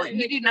crazy. I know.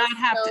 You do not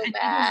have to, and you do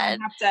not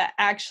have to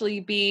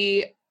actually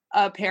be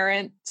a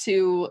parent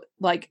to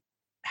like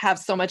have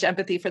so much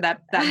empathy for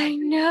that. I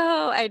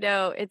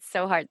know. It's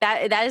so hard.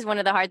 That is one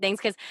of the hard things,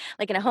 because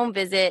like in a home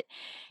visit,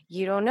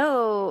 you don't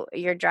know,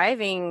 you're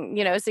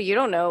driving, so you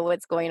don't know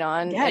what's going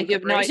on. Yeah, you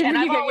have no idea. And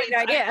you have no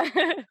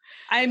idea.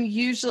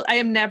 I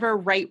am never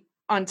right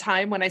on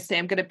time when I say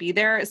I'm going to be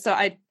there. So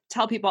I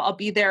tell people I'll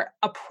be there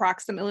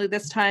approximately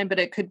this time, but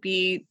it could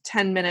be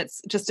 10 minutes,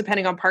 just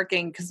depending on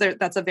parking, because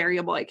that's a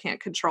variable I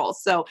can't control.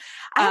 So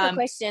I have a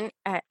question,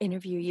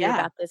 interview you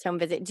about this home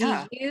visit.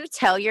 Do you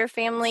tell your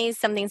families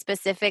something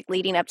specific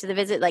leading up to the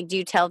visit? Like, do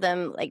you tell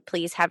them, like,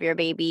 please have your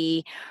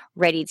baby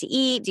ready to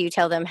eat? Do you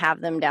tell them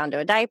have them down to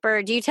a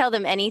diaper? Do you tell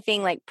them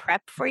anything like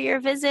prep for your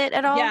visit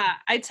at all? Yeah,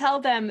 I tell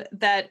them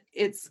that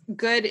it's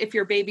good if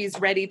your baby's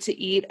ready to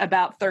eat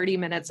about 30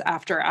 minutes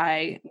after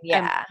I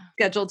am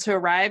scheduled to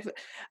arrive,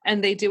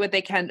 and they do what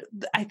they can.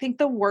 I think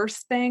the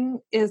worst thing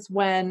is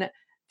when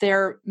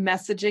they're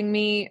messaging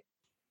me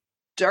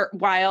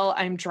while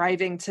I'm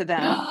driving to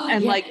them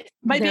and like,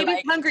 my baby's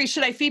like, hungry.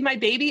 Should I feed my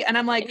baby? And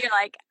I'm like, and you're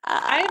like,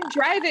 I'm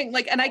driving,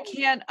 like, and I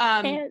can't.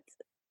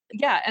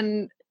 Yeah.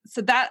 And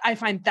so that I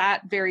find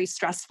that very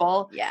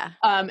stressful. Yeah.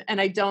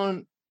 And I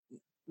don't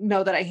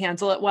know that I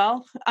handle it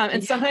well.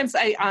 And sometimes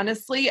I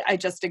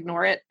just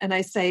ignore it. And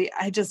I say,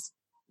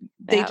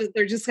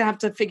 they're just gonna have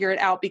to figure it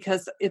out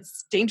because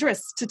it's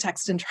dangerous to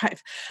text and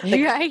drive.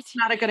 Like, right. it's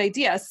not a good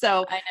idea.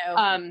 So I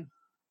know.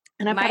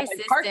 And I've got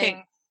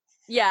parking.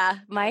 Yeah,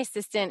 my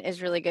assistant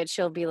is really good.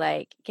 She'll be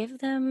like, give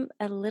them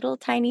a little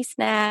tiny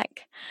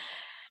snack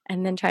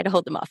and then try to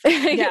hold them off.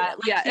 Yeah.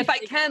 If I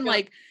can,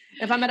 like,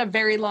 if I'm at a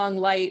very long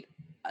light,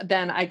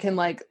 then I can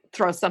like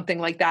throw something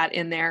like that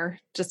in there.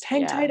 Just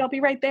hang tight. I'll be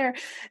right there.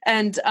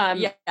 And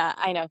yeah,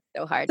 I know.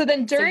 So hard. So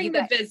then during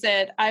the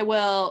visit,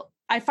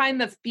 I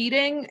find the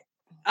feeding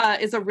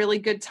is a really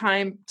good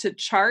time to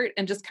chart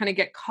and just kind of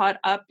get caught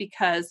up,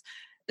 because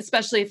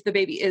especially if the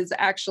baby is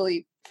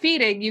actually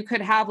feeding, you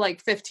could have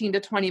like 15 to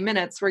 20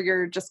 minutes where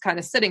you're just kind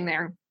of sitting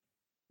there.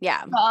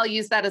 Yeah. So I'll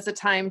use that as a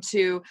time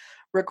to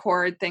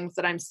record things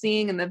that I'm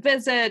seeing in the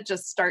visit,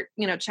 just start,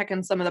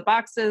 checking some of the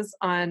boxes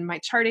on my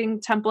charting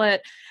template,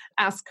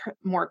 ask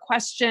more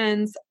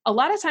questions. A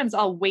lot of times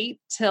I'll wait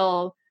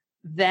till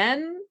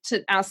then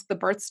to ask the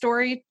birth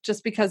story,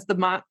 just because the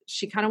mom,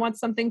 she kind of wants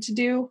something to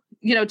do,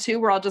 too.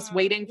 We're all just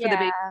waiting for the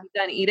baby to be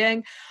done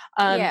eating.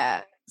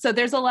 So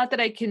there's a lot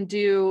that I can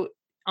do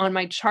on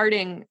my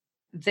charting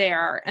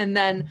there. And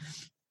then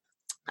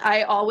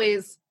I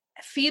always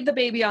feed the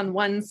baby on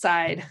one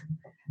side,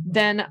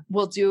 then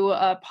we'll do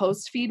a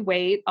post-feed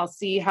weight. I'll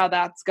see how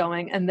that's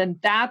going. And then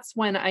that's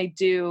when I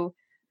do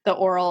the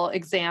oral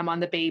exam on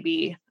the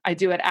baby. I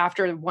do it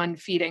after one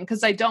feeding,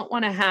 because I don't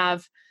want to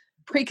have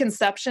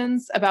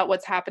preconceptions about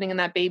what's happening in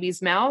that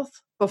baby's mouth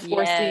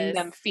before seeing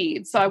them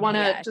feed. So I want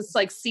to just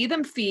like see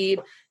them feed,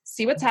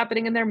 see what's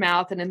happening in their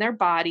mouth and in their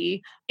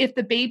body. If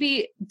the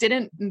baby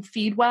didn't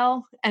feed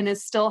well and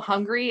is still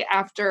hungry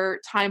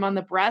after time on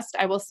the breast,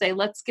 I will say,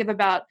 let's give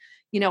about,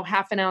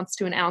 half an ounce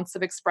to an ounce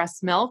of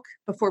express milk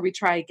before we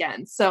try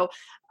again. So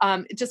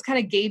just kind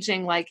of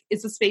gauging, like,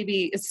 is this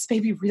baby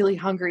really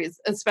hungry?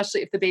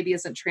 Especially if the baby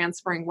isn't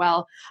transferring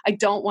well. I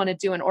don't want to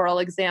do an oral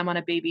exam on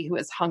a baby who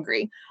is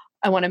hungry.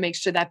 I want to make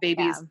sure that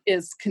baby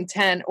is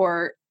content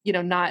or,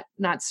 not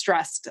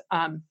stressed.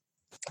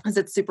 Because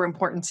it's super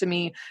important to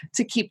me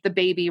to keep the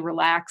baby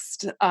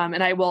relaxed. And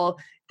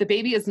the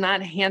baby is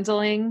not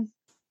handling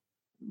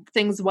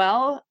things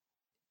well,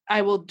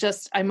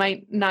 I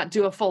might not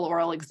do a full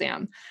oral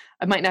exam.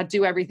 I might not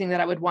do everything that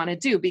I would want to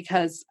do,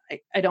 because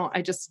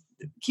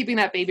keeping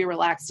that baby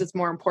relaxed is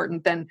more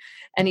important than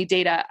any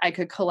data I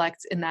could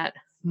collect in that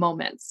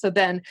moment. So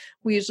then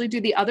we usually do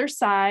the other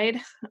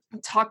side,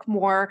 talk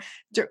more.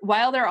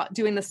 While they're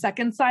doing the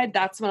second side,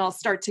 that's when I'll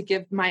start to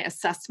give my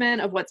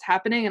assessment of what's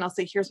happening. And I'll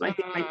say, here's what I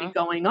think might be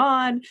going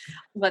on.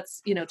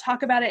 Let's,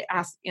 talk about it,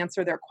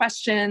 answer their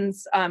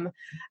questions.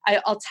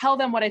 I'll tell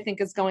them what I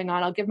think is going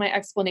on. I'll give my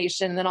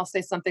explanation. And then I'll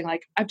say something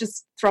like, I've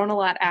just thrown a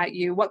lot at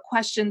you. What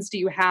questions do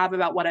you have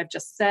about what I've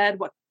just said?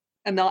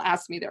 And they'll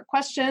ask me their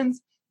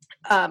questions.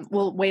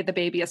 We'll weigh the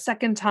baby a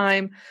second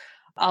time.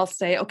 I'll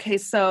say, okay,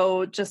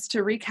 so just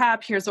to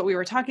recap, here's what we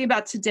were talking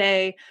about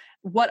today.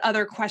 What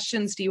other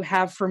questions do you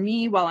have for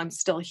me while I'm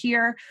still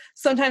here?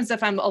 Sometimes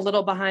if I'm a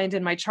little behind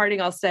in my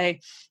charting, I'll say,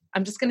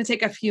 I'm just going to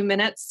take a few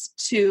minutes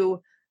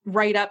to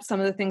write up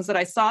some of the things that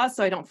I saw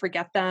so I don't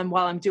forget them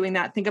while I'm doing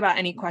that. Think about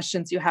any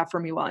questions you have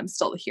for me while I'm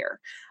still here.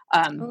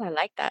 I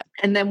like that.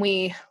 And then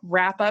we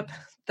wrap up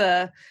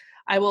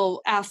I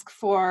will ask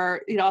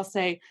for, I'll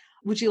say,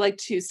 would you like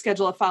to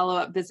schedule a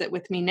follow-up visit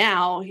with me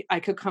now? I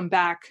could come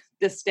back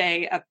this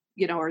day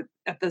or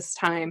at this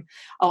time.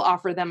 I'll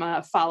offer them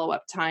a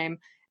follow-up time.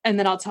 And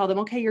then I'll tell them,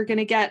 okay, you're going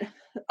to get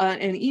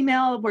an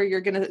email where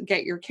you're going to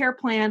get your care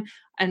plan.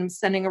 I'm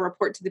sending a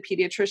report to the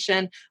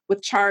pediatrician.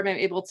 With Charm, I'm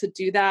able to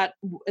do that.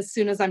 As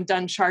soon as I'm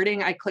done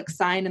charting, I click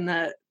sign and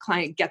the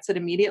client gets it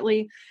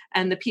immediately.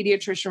 And the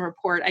pediatrician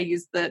report, I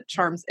use the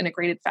Charm's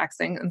integrated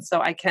faxing. And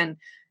so I can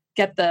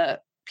get the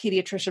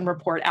pediatrician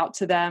report out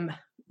to them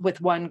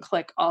with one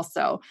click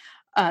also.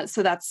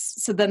 So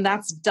then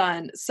that's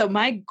done. So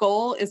my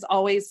goal is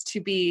always to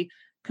be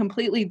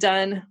completely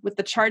done with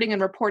the charting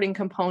and reporting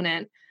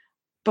component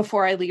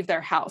before I leave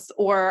their house,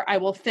 or I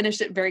will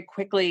finish it very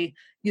quickly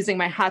using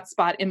my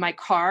hotspot in my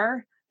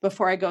car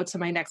before I go to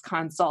my next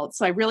consult.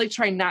 So I really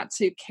try not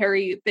to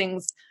carry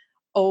things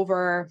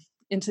over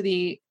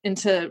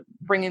into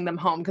bringing them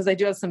home, because I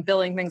do have some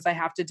billing things I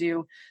have to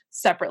do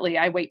separately.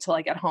 I wait till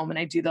I get home and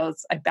I do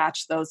those. I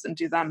batch those and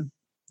do them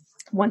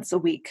once a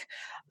week.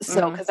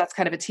 So, because that's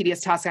kind of a tedious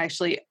task. I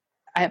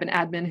have an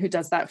admin who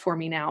does that for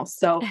me now.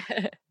 So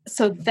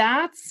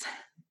that's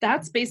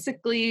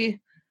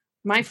basically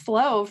my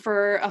flow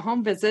for a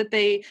home visit.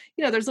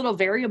 There's little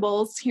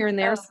variables here and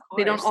there.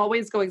 They don't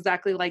always go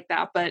exactly like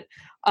that, but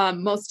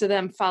most of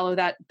them follow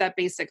that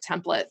basic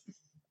template.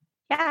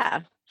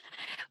 Yeah.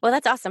 Well,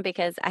 that's awesome,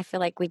 because I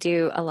feel like we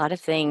do a lot of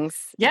things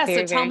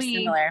very, so very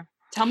similar.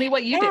 Tell me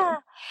what you do.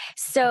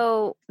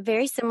 So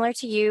very similar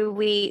to you,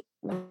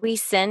 we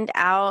send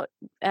out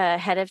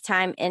ahead of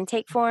time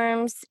intake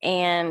forms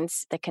and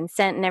the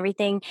consent and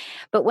everything.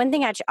 But one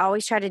thing I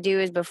always try to do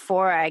is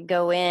before I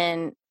go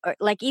in, or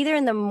like either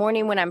in the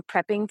morning when I'm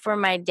prepping for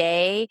my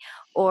day,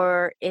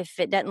 or if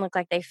it doesn't look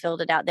like they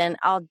filled it out, then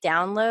I'll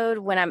download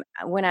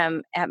when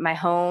I'm at my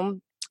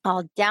home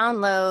I'll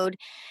download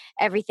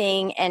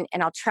everything and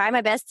I'll try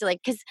my best to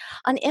like, because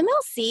on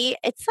MLC,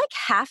 it's like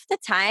half the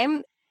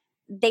time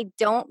they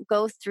don't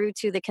go through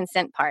to the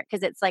consent part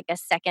because it's like a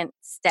second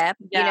step.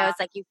 Yeah. It's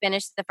like you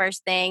finish the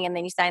first thing and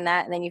then you sign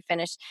that and then you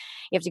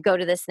have to go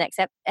to this next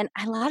step. And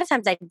a lot of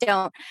times I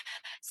don't.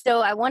 So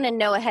I want to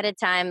know ahead of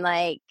time,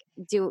 like,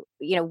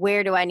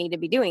 where do I need to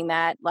be doing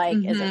that? Like,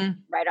 is it Mm-hmm.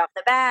 right off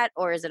the bat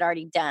or is it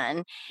already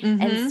done?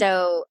 And Mm-hmm.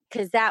 so,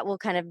 because that will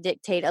kind of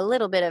dictate a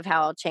little bit of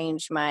how I'll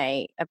change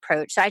my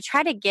approach. So I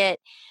try to get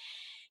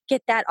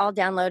that all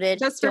downloaded.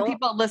 Just for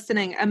people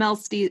listening,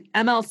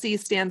 MLC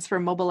stands for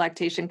Mobile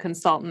Lactation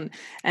Consultant,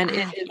 and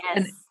it is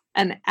Yes.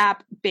 an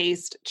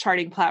app-based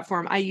charting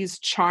platform. I use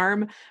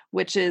Charm,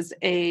 which is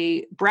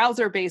a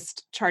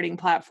browser-based charting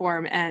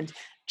platform, and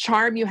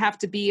Charm, you have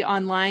to be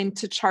online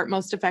to chart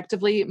most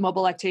effectively.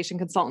 Mobile Lactation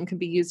Consultant can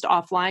be used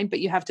offline, but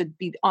you have to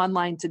be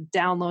online to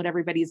download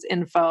everybody's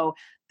info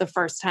the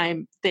first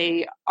time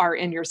they are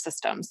in your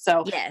system.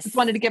 So Yes. just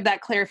wanted to give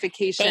that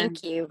clarification.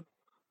 Thank you.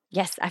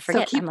 Yes, I So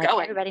forget. keep I'm like,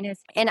 going. everybody knows.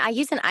 And I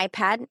use an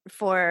iPad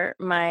for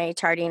my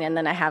charting, and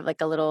then I have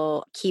like a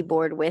little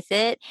keyboard with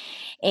it.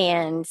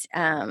 And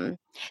so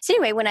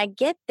anyway, when I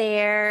get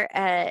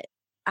there,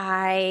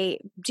 I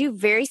do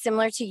very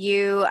similar to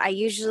you. I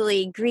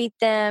usually greet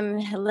them,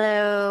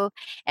 hello,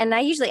 and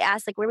I usually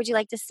ask like, where would you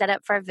like to set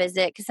up for a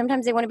visit? Because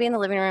sometimes they want to be in the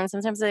living room,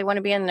 sometimes they want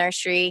to be in the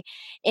nursery.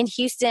 In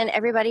Houston,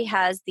 everybody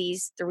has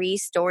these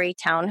 3-story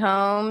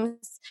townhomes.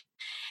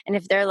 And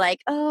if they're like,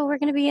 oh, we're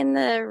going to be in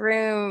the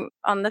room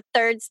on the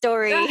 3rd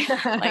story,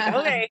 I'm like,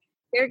 okay,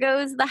 here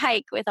goes the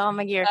hike with all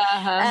my gear.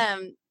 Uh-huh.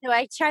 So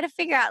I try to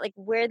figure out like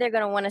where they're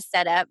going to want to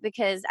set up,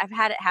 because I've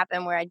had it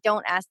happen where I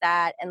don't ask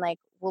that and like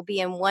we'll be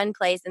in one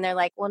place and they're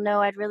like, well,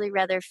 no, I'd really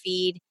rather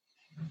feed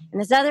in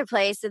this other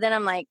place. So then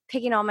I'm like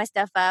picking all my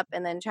stuff up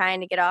and then trying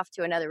to get off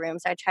to another room.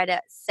 So I try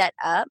to set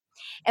up.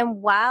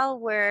 And while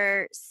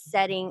we're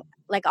setting,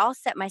 like I'll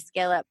set my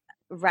scale up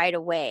right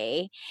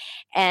away.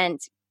 And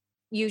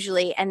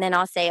usually, and then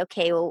I'll say,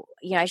 okay, well,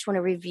 I just want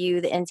to review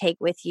the intake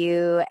with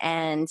you.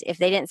 And if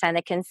they didn't sign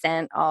the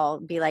consent, I'll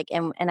be like,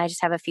 and I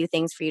just have a few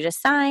things for you to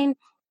sign.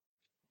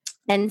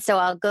 And so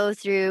I'll go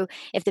through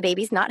if the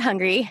baby's not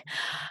hungry.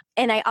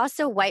 And I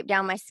also wipe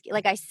down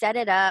like I set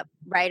it up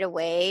right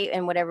away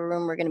in whatever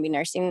room we're going to be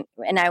nursing,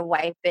 and I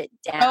wipe it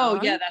down. Oh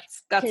yeah,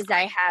 that's because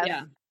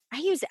I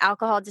use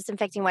alcohol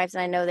disinfecting wipes,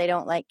 and I know they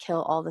don't like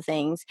kill all the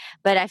things,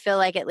 but I feel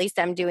like at least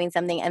I'm doing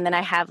something. And then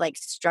I have like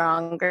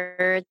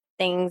stronger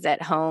things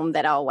at home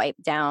that I'll wipe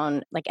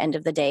down like end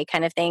of the day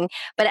kind of thing.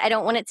 But I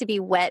don't want it to be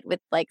wet with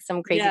like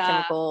some crazy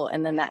chemical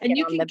and then that and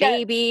get on the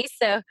baby.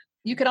 So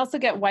you could also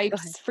get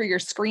wipes for your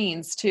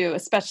screens too,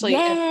 especially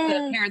if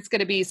the parent's going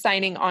to be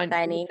signing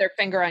with their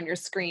finger on your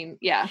screen.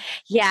 Yeah.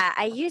 Yeah.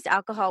 I use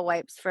alcohol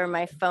wipes for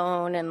my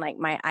phone and like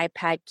my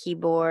iPad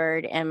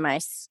keyboard and my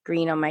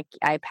screen on my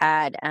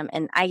iPad.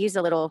 And I use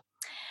a little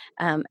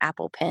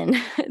Apple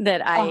pen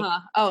that I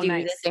do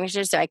nice. the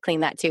signature. So I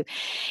clean that too.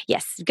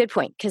 Yes. Good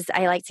point. Cause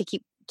I like to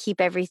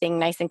keep everything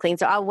nice and clean.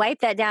 So I'll wipe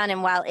that down.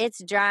 And while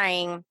it's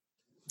drying,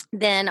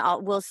 then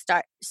we'll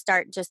start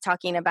just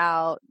talking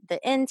about the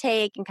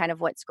intake and kind of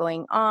what's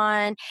going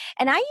on.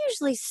 And I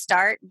usually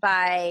start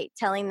by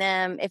telling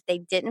them, if they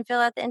didn't fill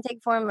out the intake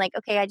form, like,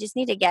 okay, I just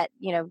need to get,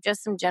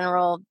 just some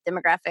general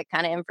demographic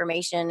kind of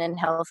information and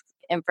health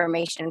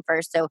information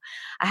first. So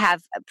I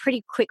have a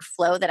pretty quick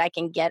flow that I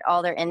can get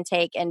all their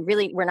intake. And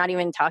really, we're not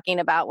even talking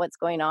about what's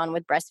going on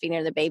with breastfeeding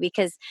of the baby,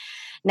 because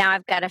now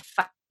I've got to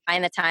find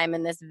the time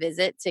in this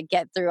visit to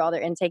get through all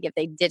their intake if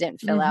they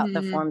didn't fill out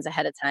the forms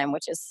ahead of time,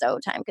 which is so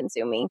time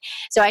consuming.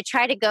 So I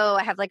try to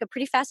I have like a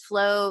pretty fast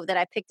flow that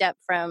I picked up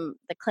from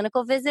the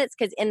clinical visits,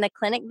 because in the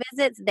clinic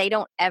visits, they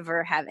don't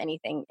ever have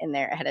anything in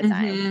there ahead of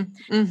time.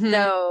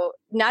 So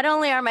not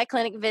only are my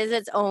clinic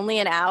visits only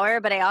an hour,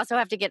 but I also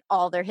have to get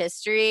all their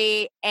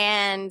history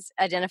and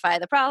identify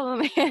the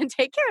problem and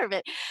take care of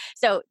it.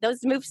 So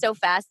those move so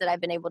fast that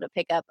I've been able to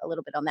pick up a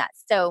little bit on that.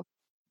 So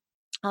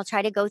I'll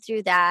try to go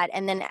through that.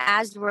 And then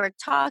as we're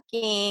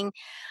talking,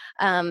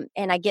 and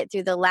I get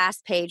through the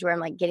last page where I'm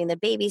like getting the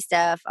baby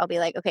stuff, I'll be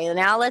like, okay,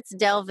 now let's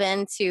delve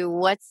into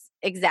what's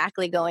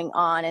exactly going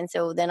on. And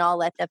so then I'll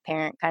let the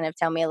parent kind of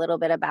tell me a little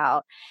bit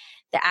about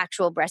the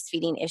actual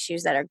breastfeeding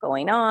issues that are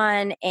going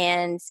on.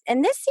 And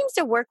this seems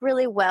to work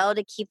really well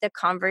to keep the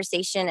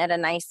conversation at a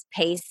nice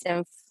pace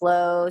and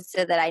flow,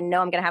 so that I know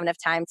I'm going to have enough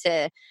time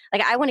to,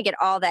 like, I want to get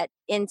all that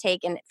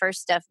intake and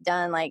first stuff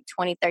done like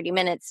 20, 30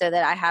 minutes, so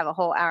that I have a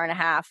whole hour and a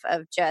half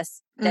of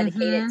just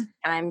dedicated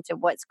time to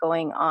what's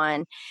going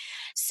on.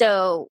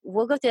 So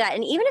we'll go through that.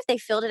 And even if they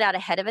filled it out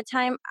ahead of a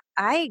time,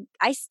 I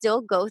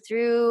still go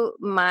through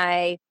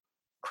my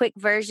quick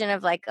version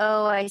of like,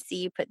 oh, I see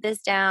you put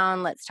this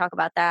down. Let's talk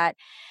about that.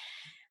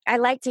 I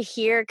like to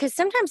hear, because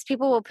sometimes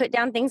people will put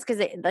down things because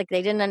they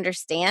didn't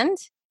understand.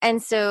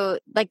 And so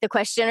like the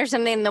question or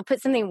something, they'll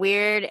put something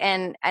weird,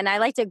 and I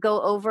like to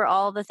go over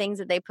all the things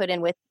that they put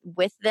in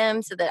with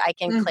them so that I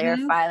can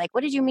clarify, like,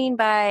 what did you mean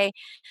by,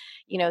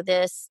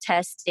 this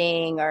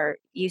testing, or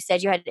you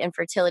said you had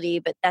infertility,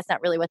 but that's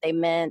not really what they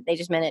meant. They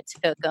just meant it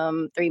took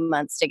them 3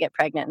 months to get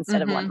pregnant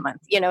instead of 1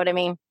 month. You know what I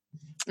mean?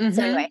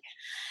 So anyway,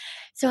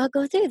 so I'll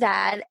go through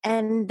that,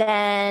 and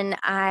then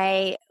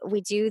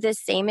we do the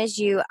same as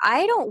you.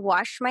 I don't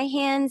wash my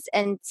hands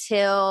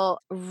until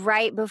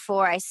right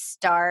before I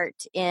start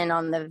in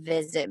on the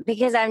visit,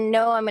 because I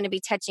know I'm going to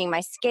be touching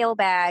my scale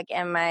bag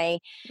and my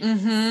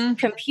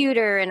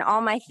computer and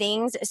all my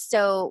things.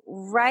 So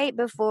right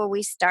before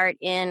we start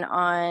in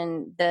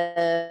on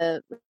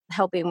the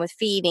helping with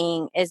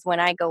feeding is when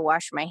I go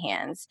wash my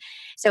hands.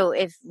 So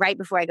if right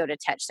before I go to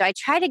touch. So I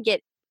try to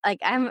get, like,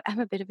 I'm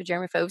a bit of a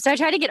germaphobe. So I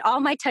try to get all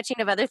my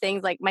touching of other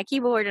things like my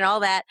keyboard and all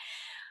that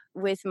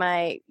with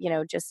my,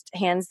 just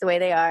hands the way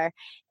they are.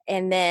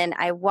 And then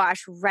I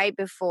wash right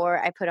before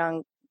I put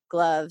on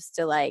gloves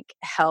to like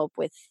help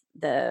with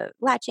the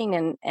latching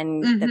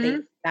and the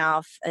baby's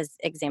mouth as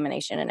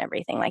examination and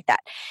everything like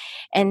that.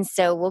 And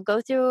so we'll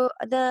go through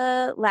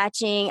the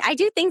latching. I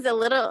do things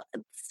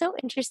it's so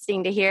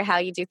interesting to hear how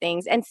you do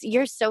things. And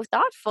you're so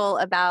thoughtful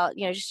about,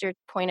 just your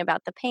point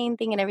about the pain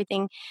thing and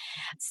everything.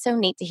 It's so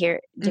neat to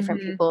hear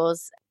different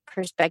people's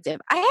perspective.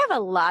 I have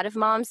a lot of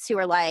moms who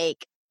are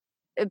like,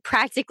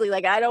 practically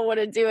like, I don't want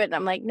to do it. And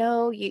I'm like,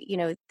 no,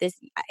 this,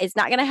 it's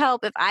not going to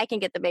help if I can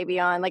get the baby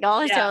on. Like,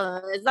 all I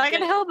tell them, it's not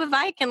going to help if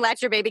I can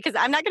latch your baby, because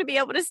I'm not going to be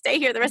able to stay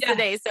here the rest of the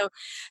day. So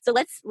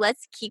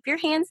let's keep your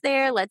hands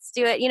there. Let's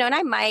do it. And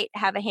I might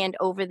have a hand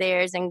over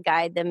theirs and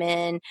guide them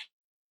in.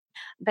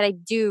 But I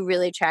do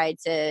really try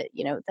to,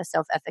 the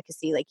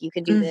self-efficacy, like you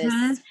can do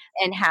this,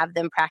 and have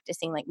them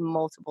practicing like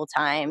multiple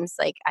times.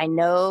 Like, I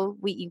know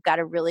you've got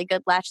a really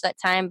good latch that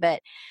time, but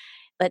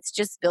let's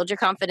just build your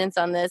confidence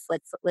on this.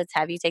 Let's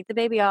have you take the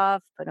baby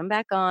off, put them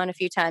back on a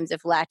few times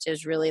if latch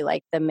is really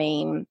like the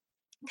main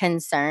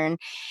concern.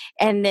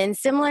 And then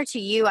similar to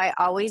you, I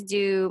always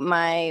do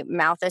my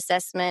mouth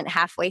assessment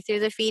halfway through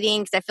the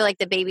feeding, because I feel like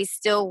the baby's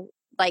still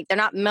like, they're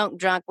not milk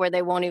drunk where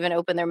they won't even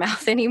open their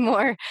mouth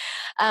anymore.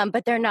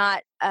 But they're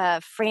not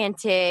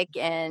frantic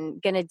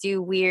and going to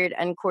do weird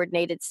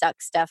uncoordinated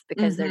suck stuff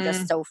because they're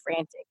just so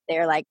frantic.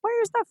 They're like,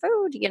 where's the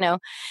food?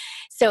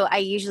 So I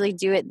usually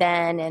do it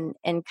then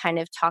and kind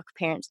of talk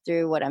parents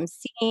through what I'm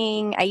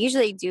seeing. I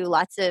usually do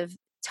lots of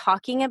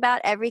talking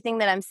about everything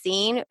that I'm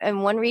seeing.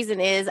 And one reason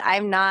is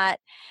I'm not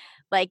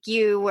like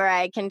you, where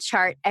I can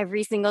chart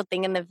every single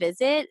thing in the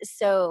visit.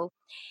 So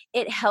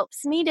it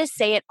helps me to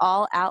say it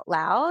all out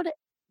loud,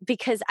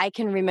 because I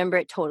can remember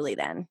it totally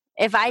then.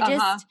 If I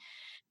just,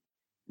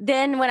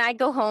 then when I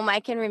go home, I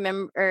can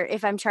remember, or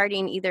if I'm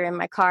charting either in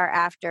my car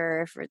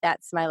after, if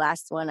that's my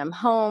last one, I'm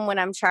home when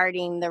I'm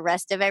charting the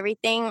rest of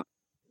everything.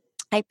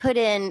 I put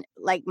in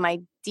like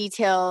my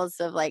details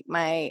of like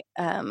my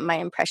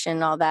impression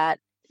and all that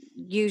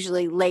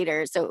usually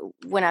later. So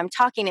when I'm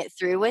talking it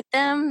through with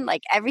them,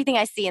 like everything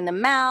I see in the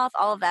mouth,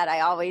 all of that, I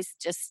always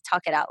just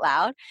talk it out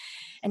loud.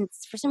 And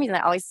for some reason,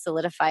 that always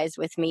solidifies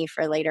with me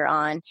for later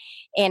on.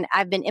 And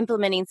I've been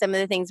implementing some of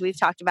the things we've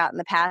talked about in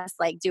the past,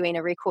 like doing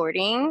a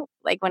recording,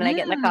 like when I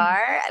get in the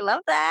car. I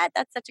love that.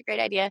 That's such a great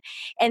idea.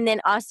 And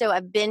then also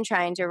I've been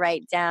trying to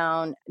write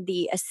down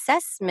the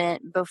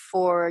assessment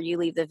before you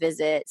leave the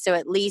visit. So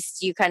at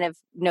least you kind of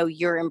know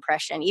your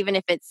impression, even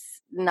if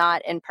it's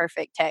not in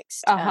perfect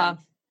text.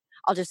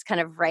 I'll just kind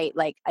of write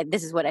like,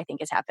 this is what I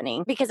think is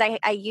happening. Because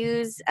I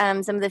use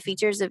some of the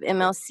features of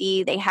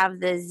MLC. They have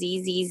the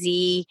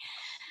ZZZ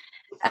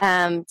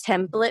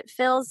template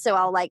fills. So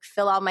I'll like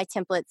fill all my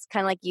templates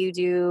kind of like you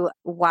do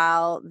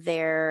while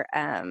they're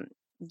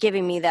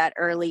giving me that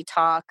early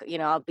talk.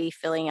 I'll be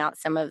filling out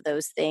some of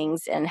those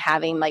things and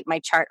having like my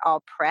chart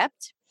all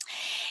prepped.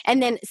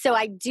 And then, so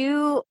I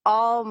do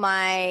all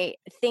my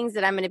things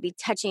that I'm going to be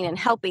touching and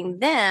helping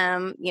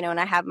them, and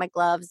I have my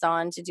gloves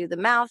on to do the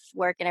mouth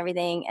work and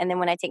everything. And then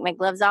when I take my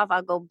gloves off,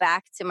 I'll go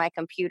back to my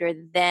computer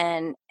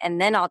then, and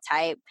then I'll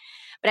type.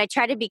 But I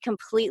try to be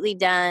completely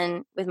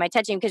done with my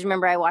touching, because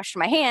remember, I washed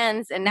my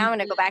hands and now I'm going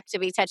to go back to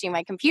be touching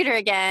my computer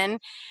again,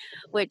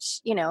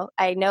 which,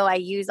 I know I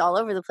use all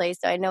over the place.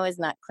 So I know is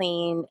not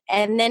clean.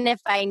 And then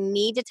if I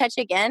need to touch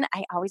again,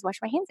 I always wash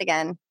my hands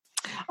again.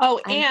 Oh,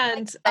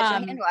 I'm such a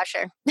hand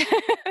washer.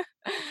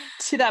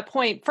 To that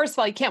point, first of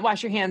all, you can't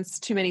wash your hands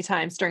too many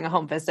times during a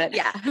home visit.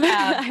 Yeah,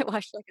 I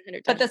wash like 100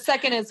 times. But the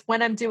second is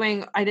when I'm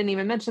doing, I didn't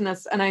even mention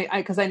this, and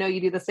because I know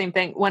you do the same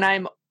thing. When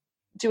I'm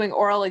doing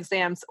oral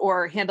exams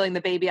or handling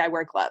the baby, I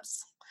wear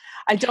gloves.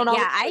 I don't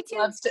always wear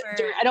gloves.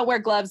 I don't wear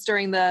gloves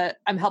during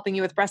I'm helping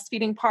you with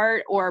breastfeeding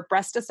part or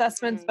breast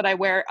assessments, but I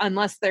wear,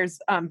 unless there's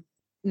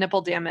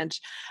nipple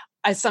damage,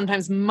 I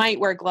sometimes might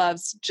wear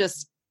gloves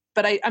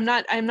but I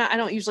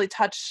don't usually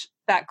touch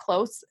that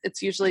close.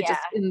 It's usually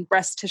just in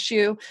breast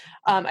tissue.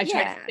 I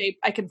try to stay,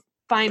 I can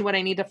find what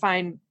I need to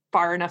find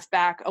far enough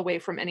back away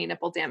from any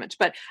nipple damage,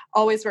 but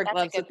always wear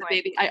gloves with the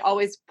baby. I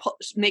always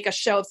make a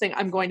show of saying,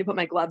 I'm going to put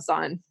my gloves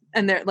on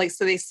and they're like,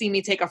 so they see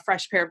me take a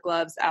fresh pair of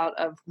gloves out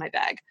of my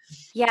bag.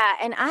 Yeah.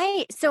 And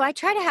I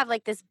try to have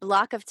like this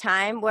block of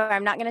time where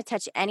I'm not going to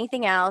touch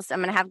anything else. I'm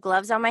going to have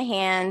gloves on my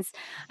hands.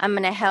 I'm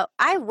going to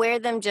I wear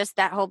them just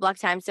that whole block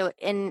time.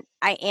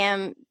 I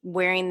am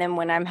wearing them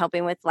when I'm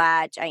helping with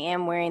latch. I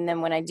am wearing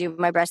them when I do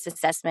my breast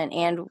assessment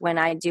and when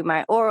I do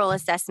my oral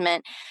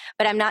assessment,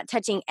 but I'm not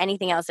touching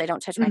anything else. I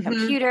don't touch my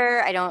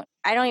computer. I don't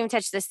even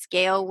touch the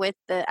scale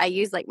I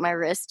use like my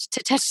wrist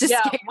to touch the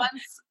scale.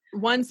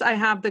 Once I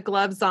have the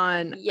gloves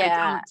on, I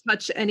don't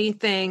touch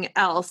anything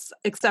else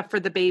except for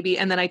the baby.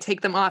 And then I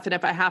take them off. And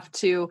if I have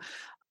to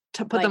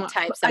put them on,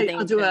 type something,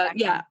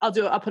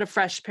 I'll put a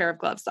fresh pair of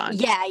gloves on.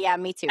 Yeah,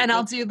 me too. And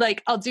I'll do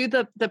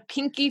the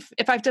pinky,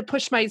 if I have to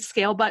push my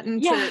scale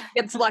button to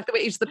get select the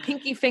way, use the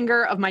pinky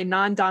finger of my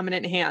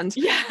non-dominant hand.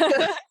 Yeah.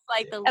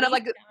 And I'm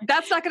like,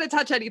 that's not going to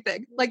touch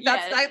anything. Like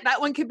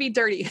that one could be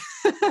dirty.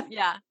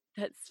 Yeah.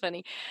 That's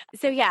funny.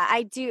 So yeah,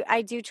 I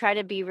do try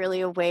to be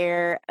really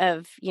aware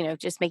of,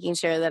 just making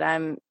sure that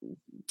I'm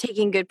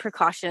taking good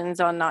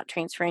precautions on not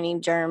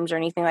transferring germs or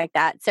anything like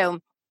that. So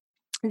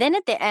then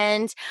at the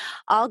end,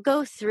 I'll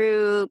go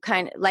through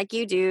kind of like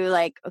you do,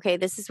 like, okay,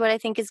 this is what I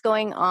think is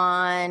going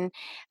on.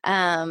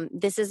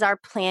 This is our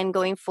plan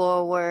going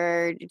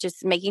forward,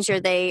 just making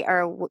sure they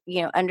are,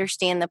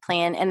 understand the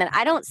plan. And then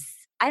I don't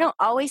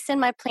always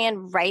send my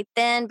plan right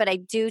then, but I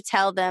do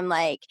tell them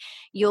like,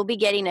 you'll be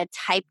getting a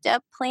typed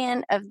up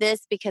plan of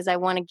this because I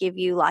want to give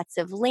you lots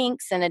of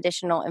links and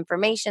additional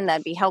information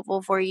that'd be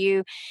helpful for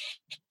you.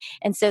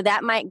 And so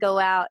that might go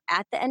out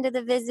at the end of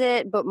the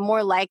visit, but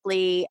more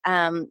likely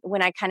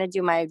when I kind of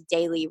do my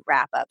daily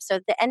wrap up. So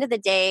at the end of the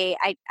day,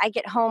 I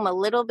get home a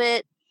little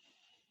bit,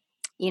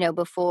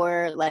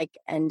 before like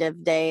end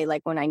of day,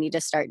 like when I need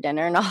to start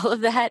dinner and all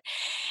of that.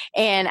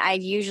 And I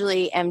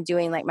usually am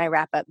doing like my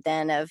wrap up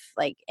then of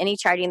like any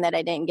charting that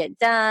I didn't get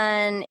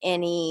done,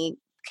 any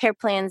care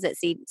plans that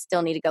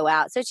still need to go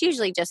out. So it's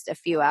usually just a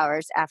few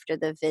hours after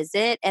the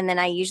visit. And then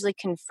I usually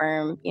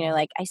confirm,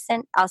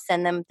 I'll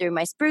send them through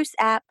my Spruce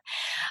app.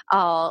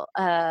 I'll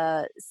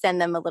send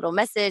them a little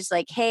message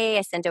like, hey,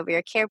 I sent over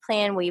your care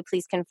plan. Will you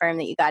please confirm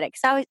that you got it?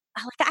 Because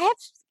I have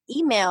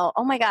email.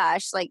 Oh my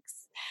gosh. Like,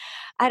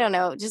 I don't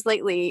know, just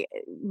lately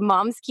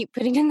moms keep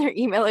putting in their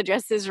email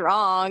addresses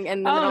wrong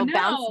and then it'll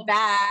bounce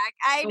back.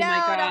 I know.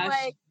 And I'm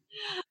like,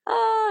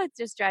 it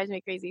just drives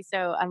me crazy.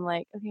 So I'm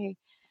like, okay,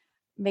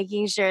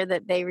 making sure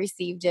that they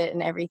received it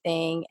and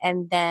everything.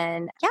 And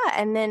then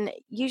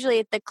usually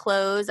at the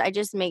close, I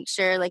just make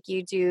sure like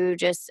you do,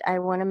 I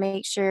want to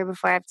make sure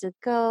before I have to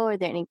go, are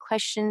there any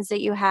questions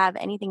that you have,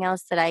 anything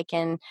else that I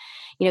can,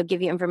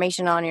 give you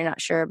information on you're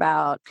not sure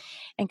about,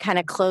 and kind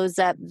of close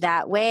up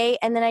that way.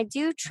 And then I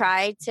do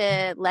try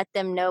to let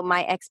them know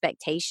my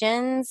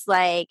expectations.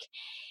 Like,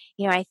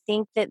 I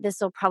think that this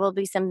will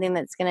probably be something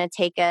that's going to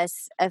take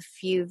us a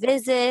few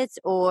visits,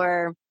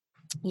 or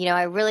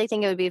I really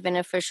think it would be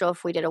beneficial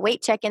if we did a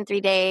weight check in 3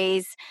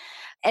 days,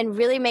 and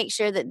really make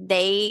sure that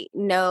they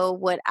know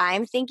what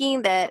I'm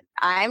thinking, that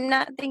I'm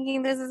not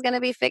thinking this is going to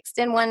be fixed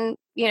in one,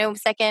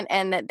 second,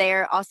 and that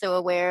they're also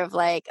aware of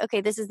like,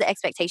 okay, this is the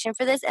expectation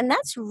for this. And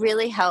that's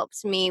really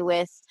helped me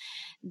with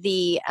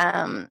the,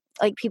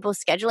 like people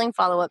scheduling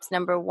follow-ups,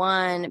 number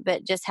one,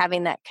 but just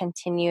having that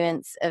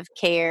continuance of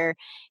care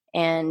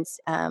and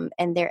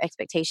their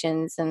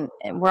expectations, and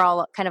we're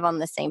all kind of on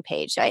the same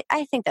page. So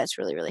I think that's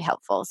really, really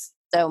helpful.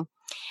 So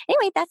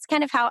anyway, that's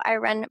kind of how I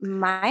run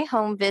my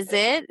home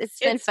visit. It's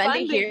been fun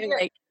to hear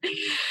like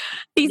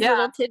these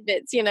little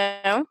tidbits,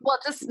 Well,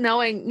 just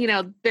knowing,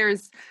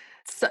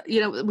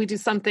 we do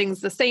some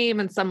things the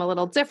same and some a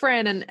little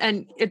different.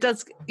 And it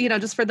does,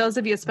 just for those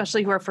of you,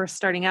 especially who are first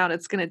starting out,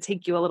 it's going to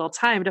take you a little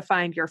time to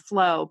find your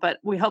flow. But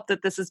we hope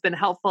that this has been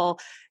helpful,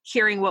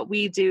 hearing what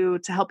we do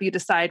to help you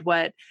decide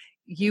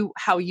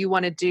how you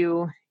want to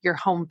do your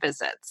home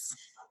visits.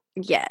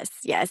 Yes.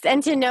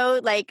 And to know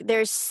like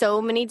there's so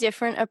many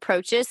different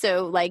approaches.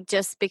 So like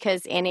just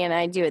because Annie and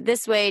I do it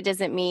this way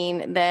doesn't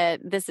mean that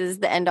this is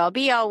the end all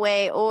be all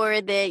way,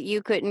 or that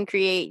you couldn't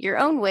create your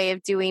own way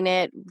of doing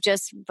it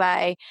just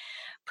by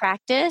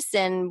practice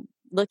and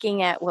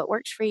looking at what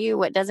works for you,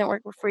 what doesn't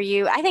work for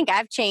you. I think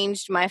I've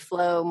changed my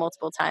flow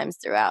multiple times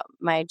throughout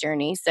my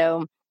journey.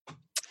 So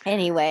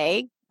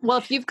anyway. Well,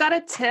 if you've got a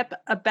tip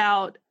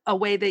about a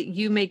way that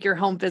you make your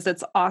home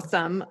visits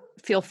awesome,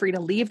 feel free to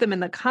leave them in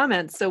the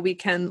comments so we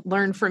can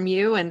learn from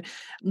you, and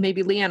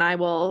maybe Leah and I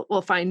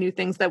will find new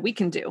things that we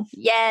can do.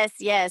 Yes,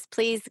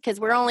 please, because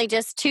we're only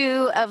just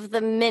 2 of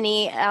the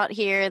many out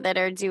here that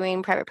are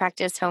doing private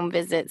practice home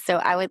visits. So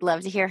I would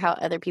love to hear how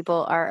other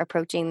people are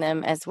approaching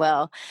them as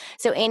well.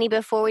 So Annie,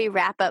 before we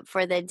wrap up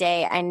for the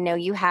day, I know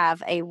you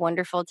have a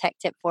wonderful tech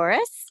tip for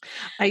us.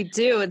 I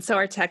do. And so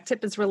our tech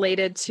tip is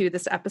related to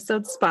this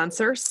episode's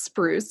sponsor,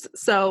 Spruce.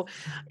 So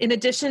in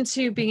addition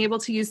to being able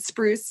to use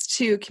Spruce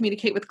to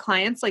communicate with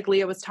clients, like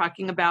Leah was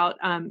talking about,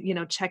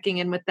 checking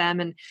in with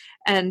them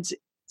and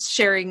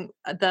sharing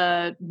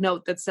the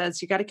note that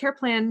says you got a care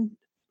plan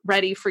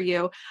ready for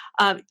you.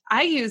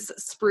 I use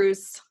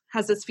Spruce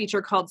has this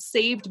feature called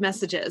Saved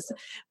Messages,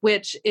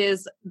 which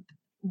is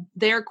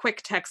their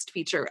quick text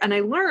feature. And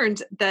I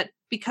learned that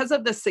because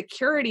of the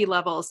security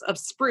levels of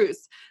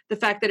Spruce, the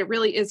fact that it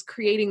really is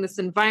creating this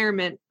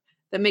environment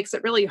that makes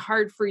it really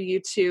hard for you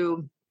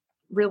to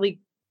really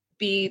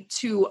be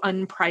too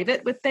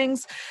unprivate with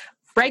things.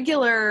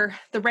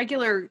 The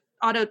regular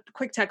auto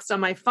quick text on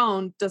my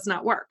phone does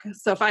not work.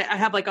 So if I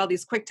have like all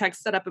these quick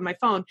texts set up in my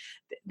phone,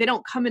 they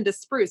don't come into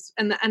Spruce.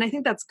 And I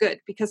think that's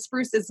good because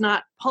Spruce is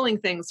not pulling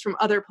things from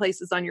other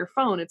places on your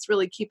phone. It's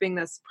really keeping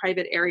this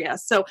private area.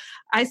 So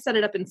I set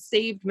it up in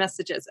saved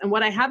messages. And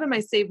what I have in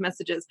my saved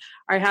messages,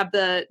 I have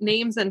the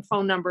names and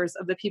phone numbers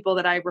of the people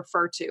that I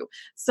refer to.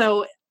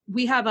 So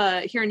we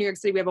have here in New York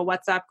City, we have a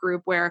WhatsApp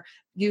group where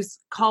you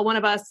call one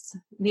of us,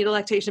 need a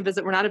lactation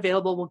visit, we're not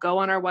available. We'll go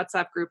on our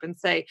WhatsApp group and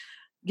say,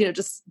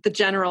 just the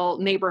general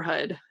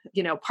neighborhood,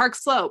 Park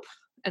Slope.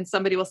 And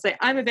somebody will say,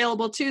 I'm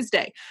available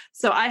Tuesday.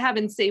 So I have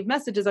in saved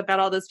messages, I've got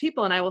all those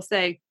people and I will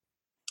say,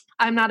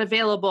 I'm not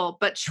available,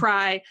 but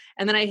try.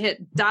 And then I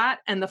hit dot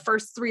and the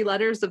first 3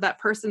 letters of that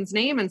person's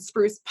name and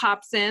Spruce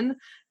pops in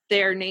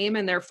their name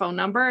and their phone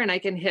number and I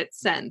can hit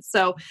send.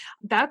 So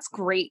that's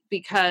great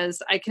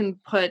because I can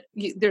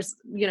there's,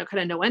 kind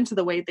of no end to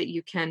the way that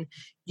you can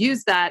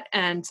use that.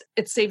 And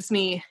it saves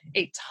me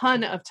a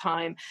ton of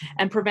time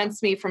and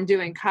prevents me from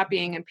doing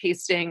copying and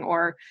pasting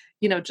or,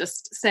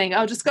 just saying,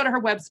 oh, just go to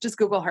her website, just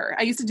Google her.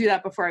 I used to do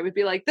that before. I would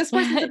be like, this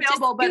person's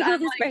available, but I'm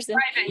like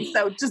driving.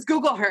 So just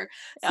Google her.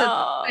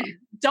 So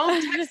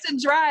don't text and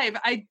drive.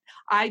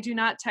 I do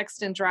not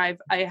text and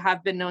drive. I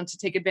have been known to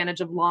take advantage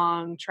of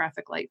long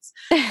traffic lights.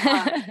 We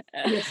have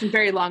some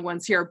very long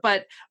ones here,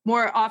 but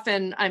more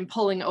often I'm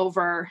pulling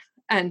over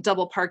and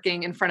double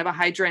parking in front of a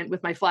hydrant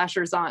with my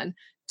flashers on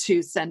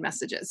to send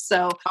messages.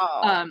 So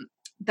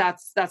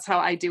that's how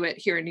I do it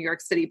here in New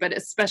York City. But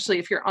especially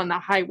if you're on the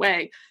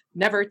highway,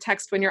 never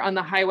text when you're on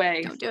the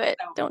highway. Don't do it.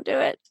 Don't do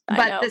it.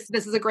 But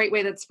this is a great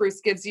way that Spruce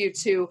gives you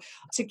to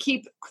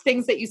keep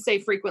things that you say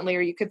frequently,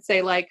 or you could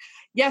say like,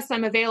 yes,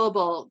 I'm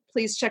available.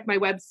 Please check my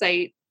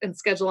website and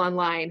schedule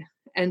online.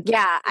 And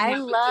yeah, I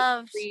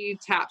love 3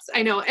 taps.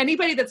 I know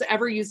anybody that's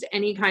ever used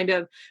any kind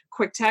of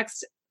quick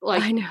text,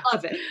 like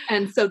love it.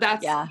 And so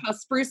that's how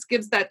Spruce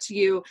gives that to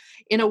you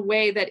in a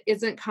way that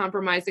isn't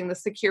compromising the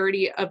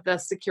security of the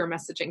secure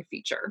messaging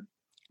feature.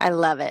 I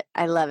love it.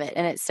 I love it.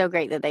 And it's so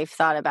great that they've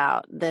thought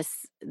about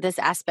this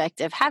aspect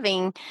of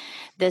having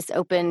this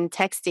open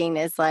texting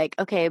is like,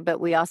 okay, but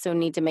we also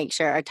need to make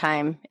sure our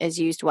time is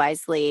used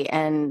wisely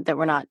and that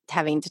we're not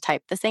having to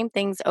type the same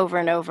things over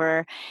and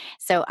over.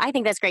 So I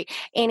think that's great.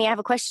 Annie, I have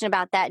a question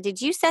about that.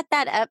 Did you set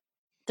that up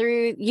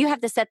you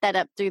have to set that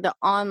up through the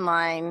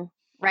online,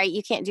 right?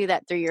 You can't do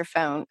that through your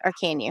phone, or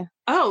can you?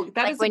 Oh,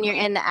 that like is when you're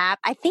in the app.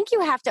 I think you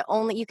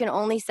can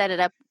only set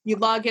it up. You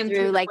log in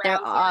through like their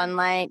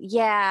online.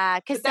 Yeah.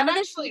 Because some of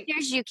the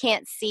features you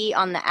can't see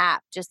on the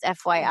app, just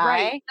FYI.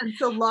 Right. And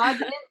so log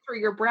in through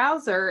your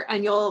browser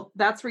and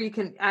that's where you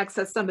can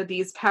access some of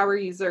these power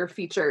user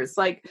features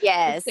like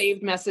the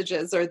saved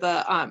messages or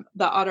the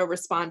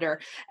autoresponder.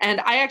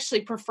 And I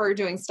actually prefer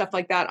doing stuff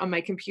like that on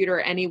my computer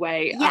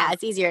anyway. Yeah,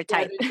 it's easier to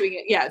type.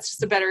 It's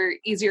just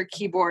easier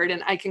keyboard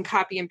and I can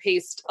copy and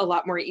paste a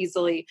lot more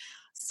easily.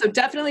 So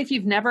definitely, if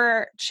you've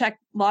never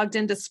logged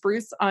into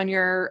Spruce on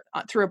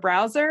through a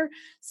browser,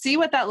 see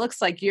what that looks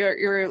like.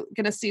 You're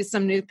going to see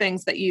some new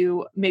things that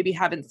you maybe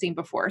haven't seen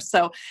before.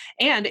 So,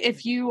 and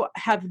if you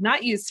have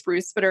not used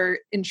Spruce but are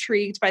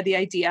intrigued by the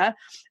idea,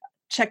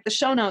 check the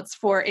show notes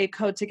for a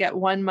code to get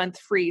 1 month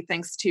free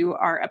thanks to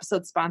our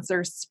episode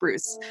sponsor,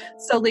 Spruce.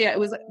 So, Leah, it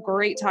was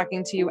great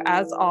talking to you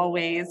as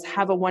always.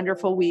 Have a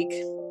wonderful week.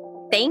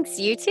 Thanks.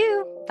 You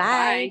too.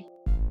 Bye.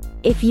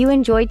 If you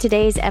enjoyed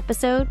today's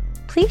episode,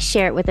 please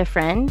share it with a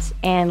friend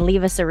and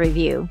leave us a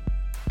review.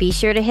 Be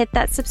sure to hit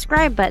that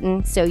subscribe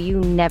button so you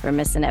never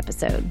miss an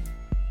episode.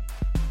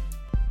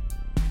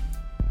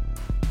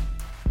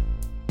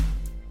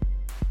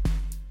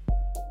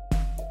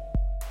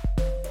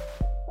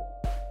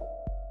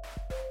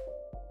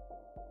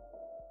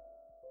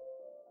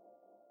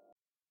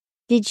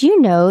 Did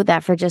you know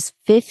that for just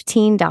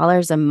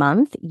 $15 a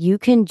month, you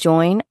can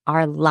join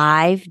our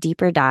live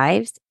deeper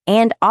dives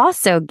and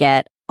also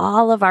get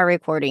all of our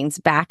recordings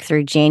back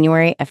through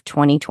January of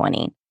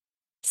 2020.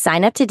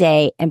 Sign up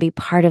today and be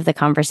part of the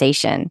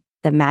conversation.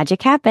 The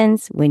magic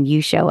happens when you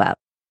show up.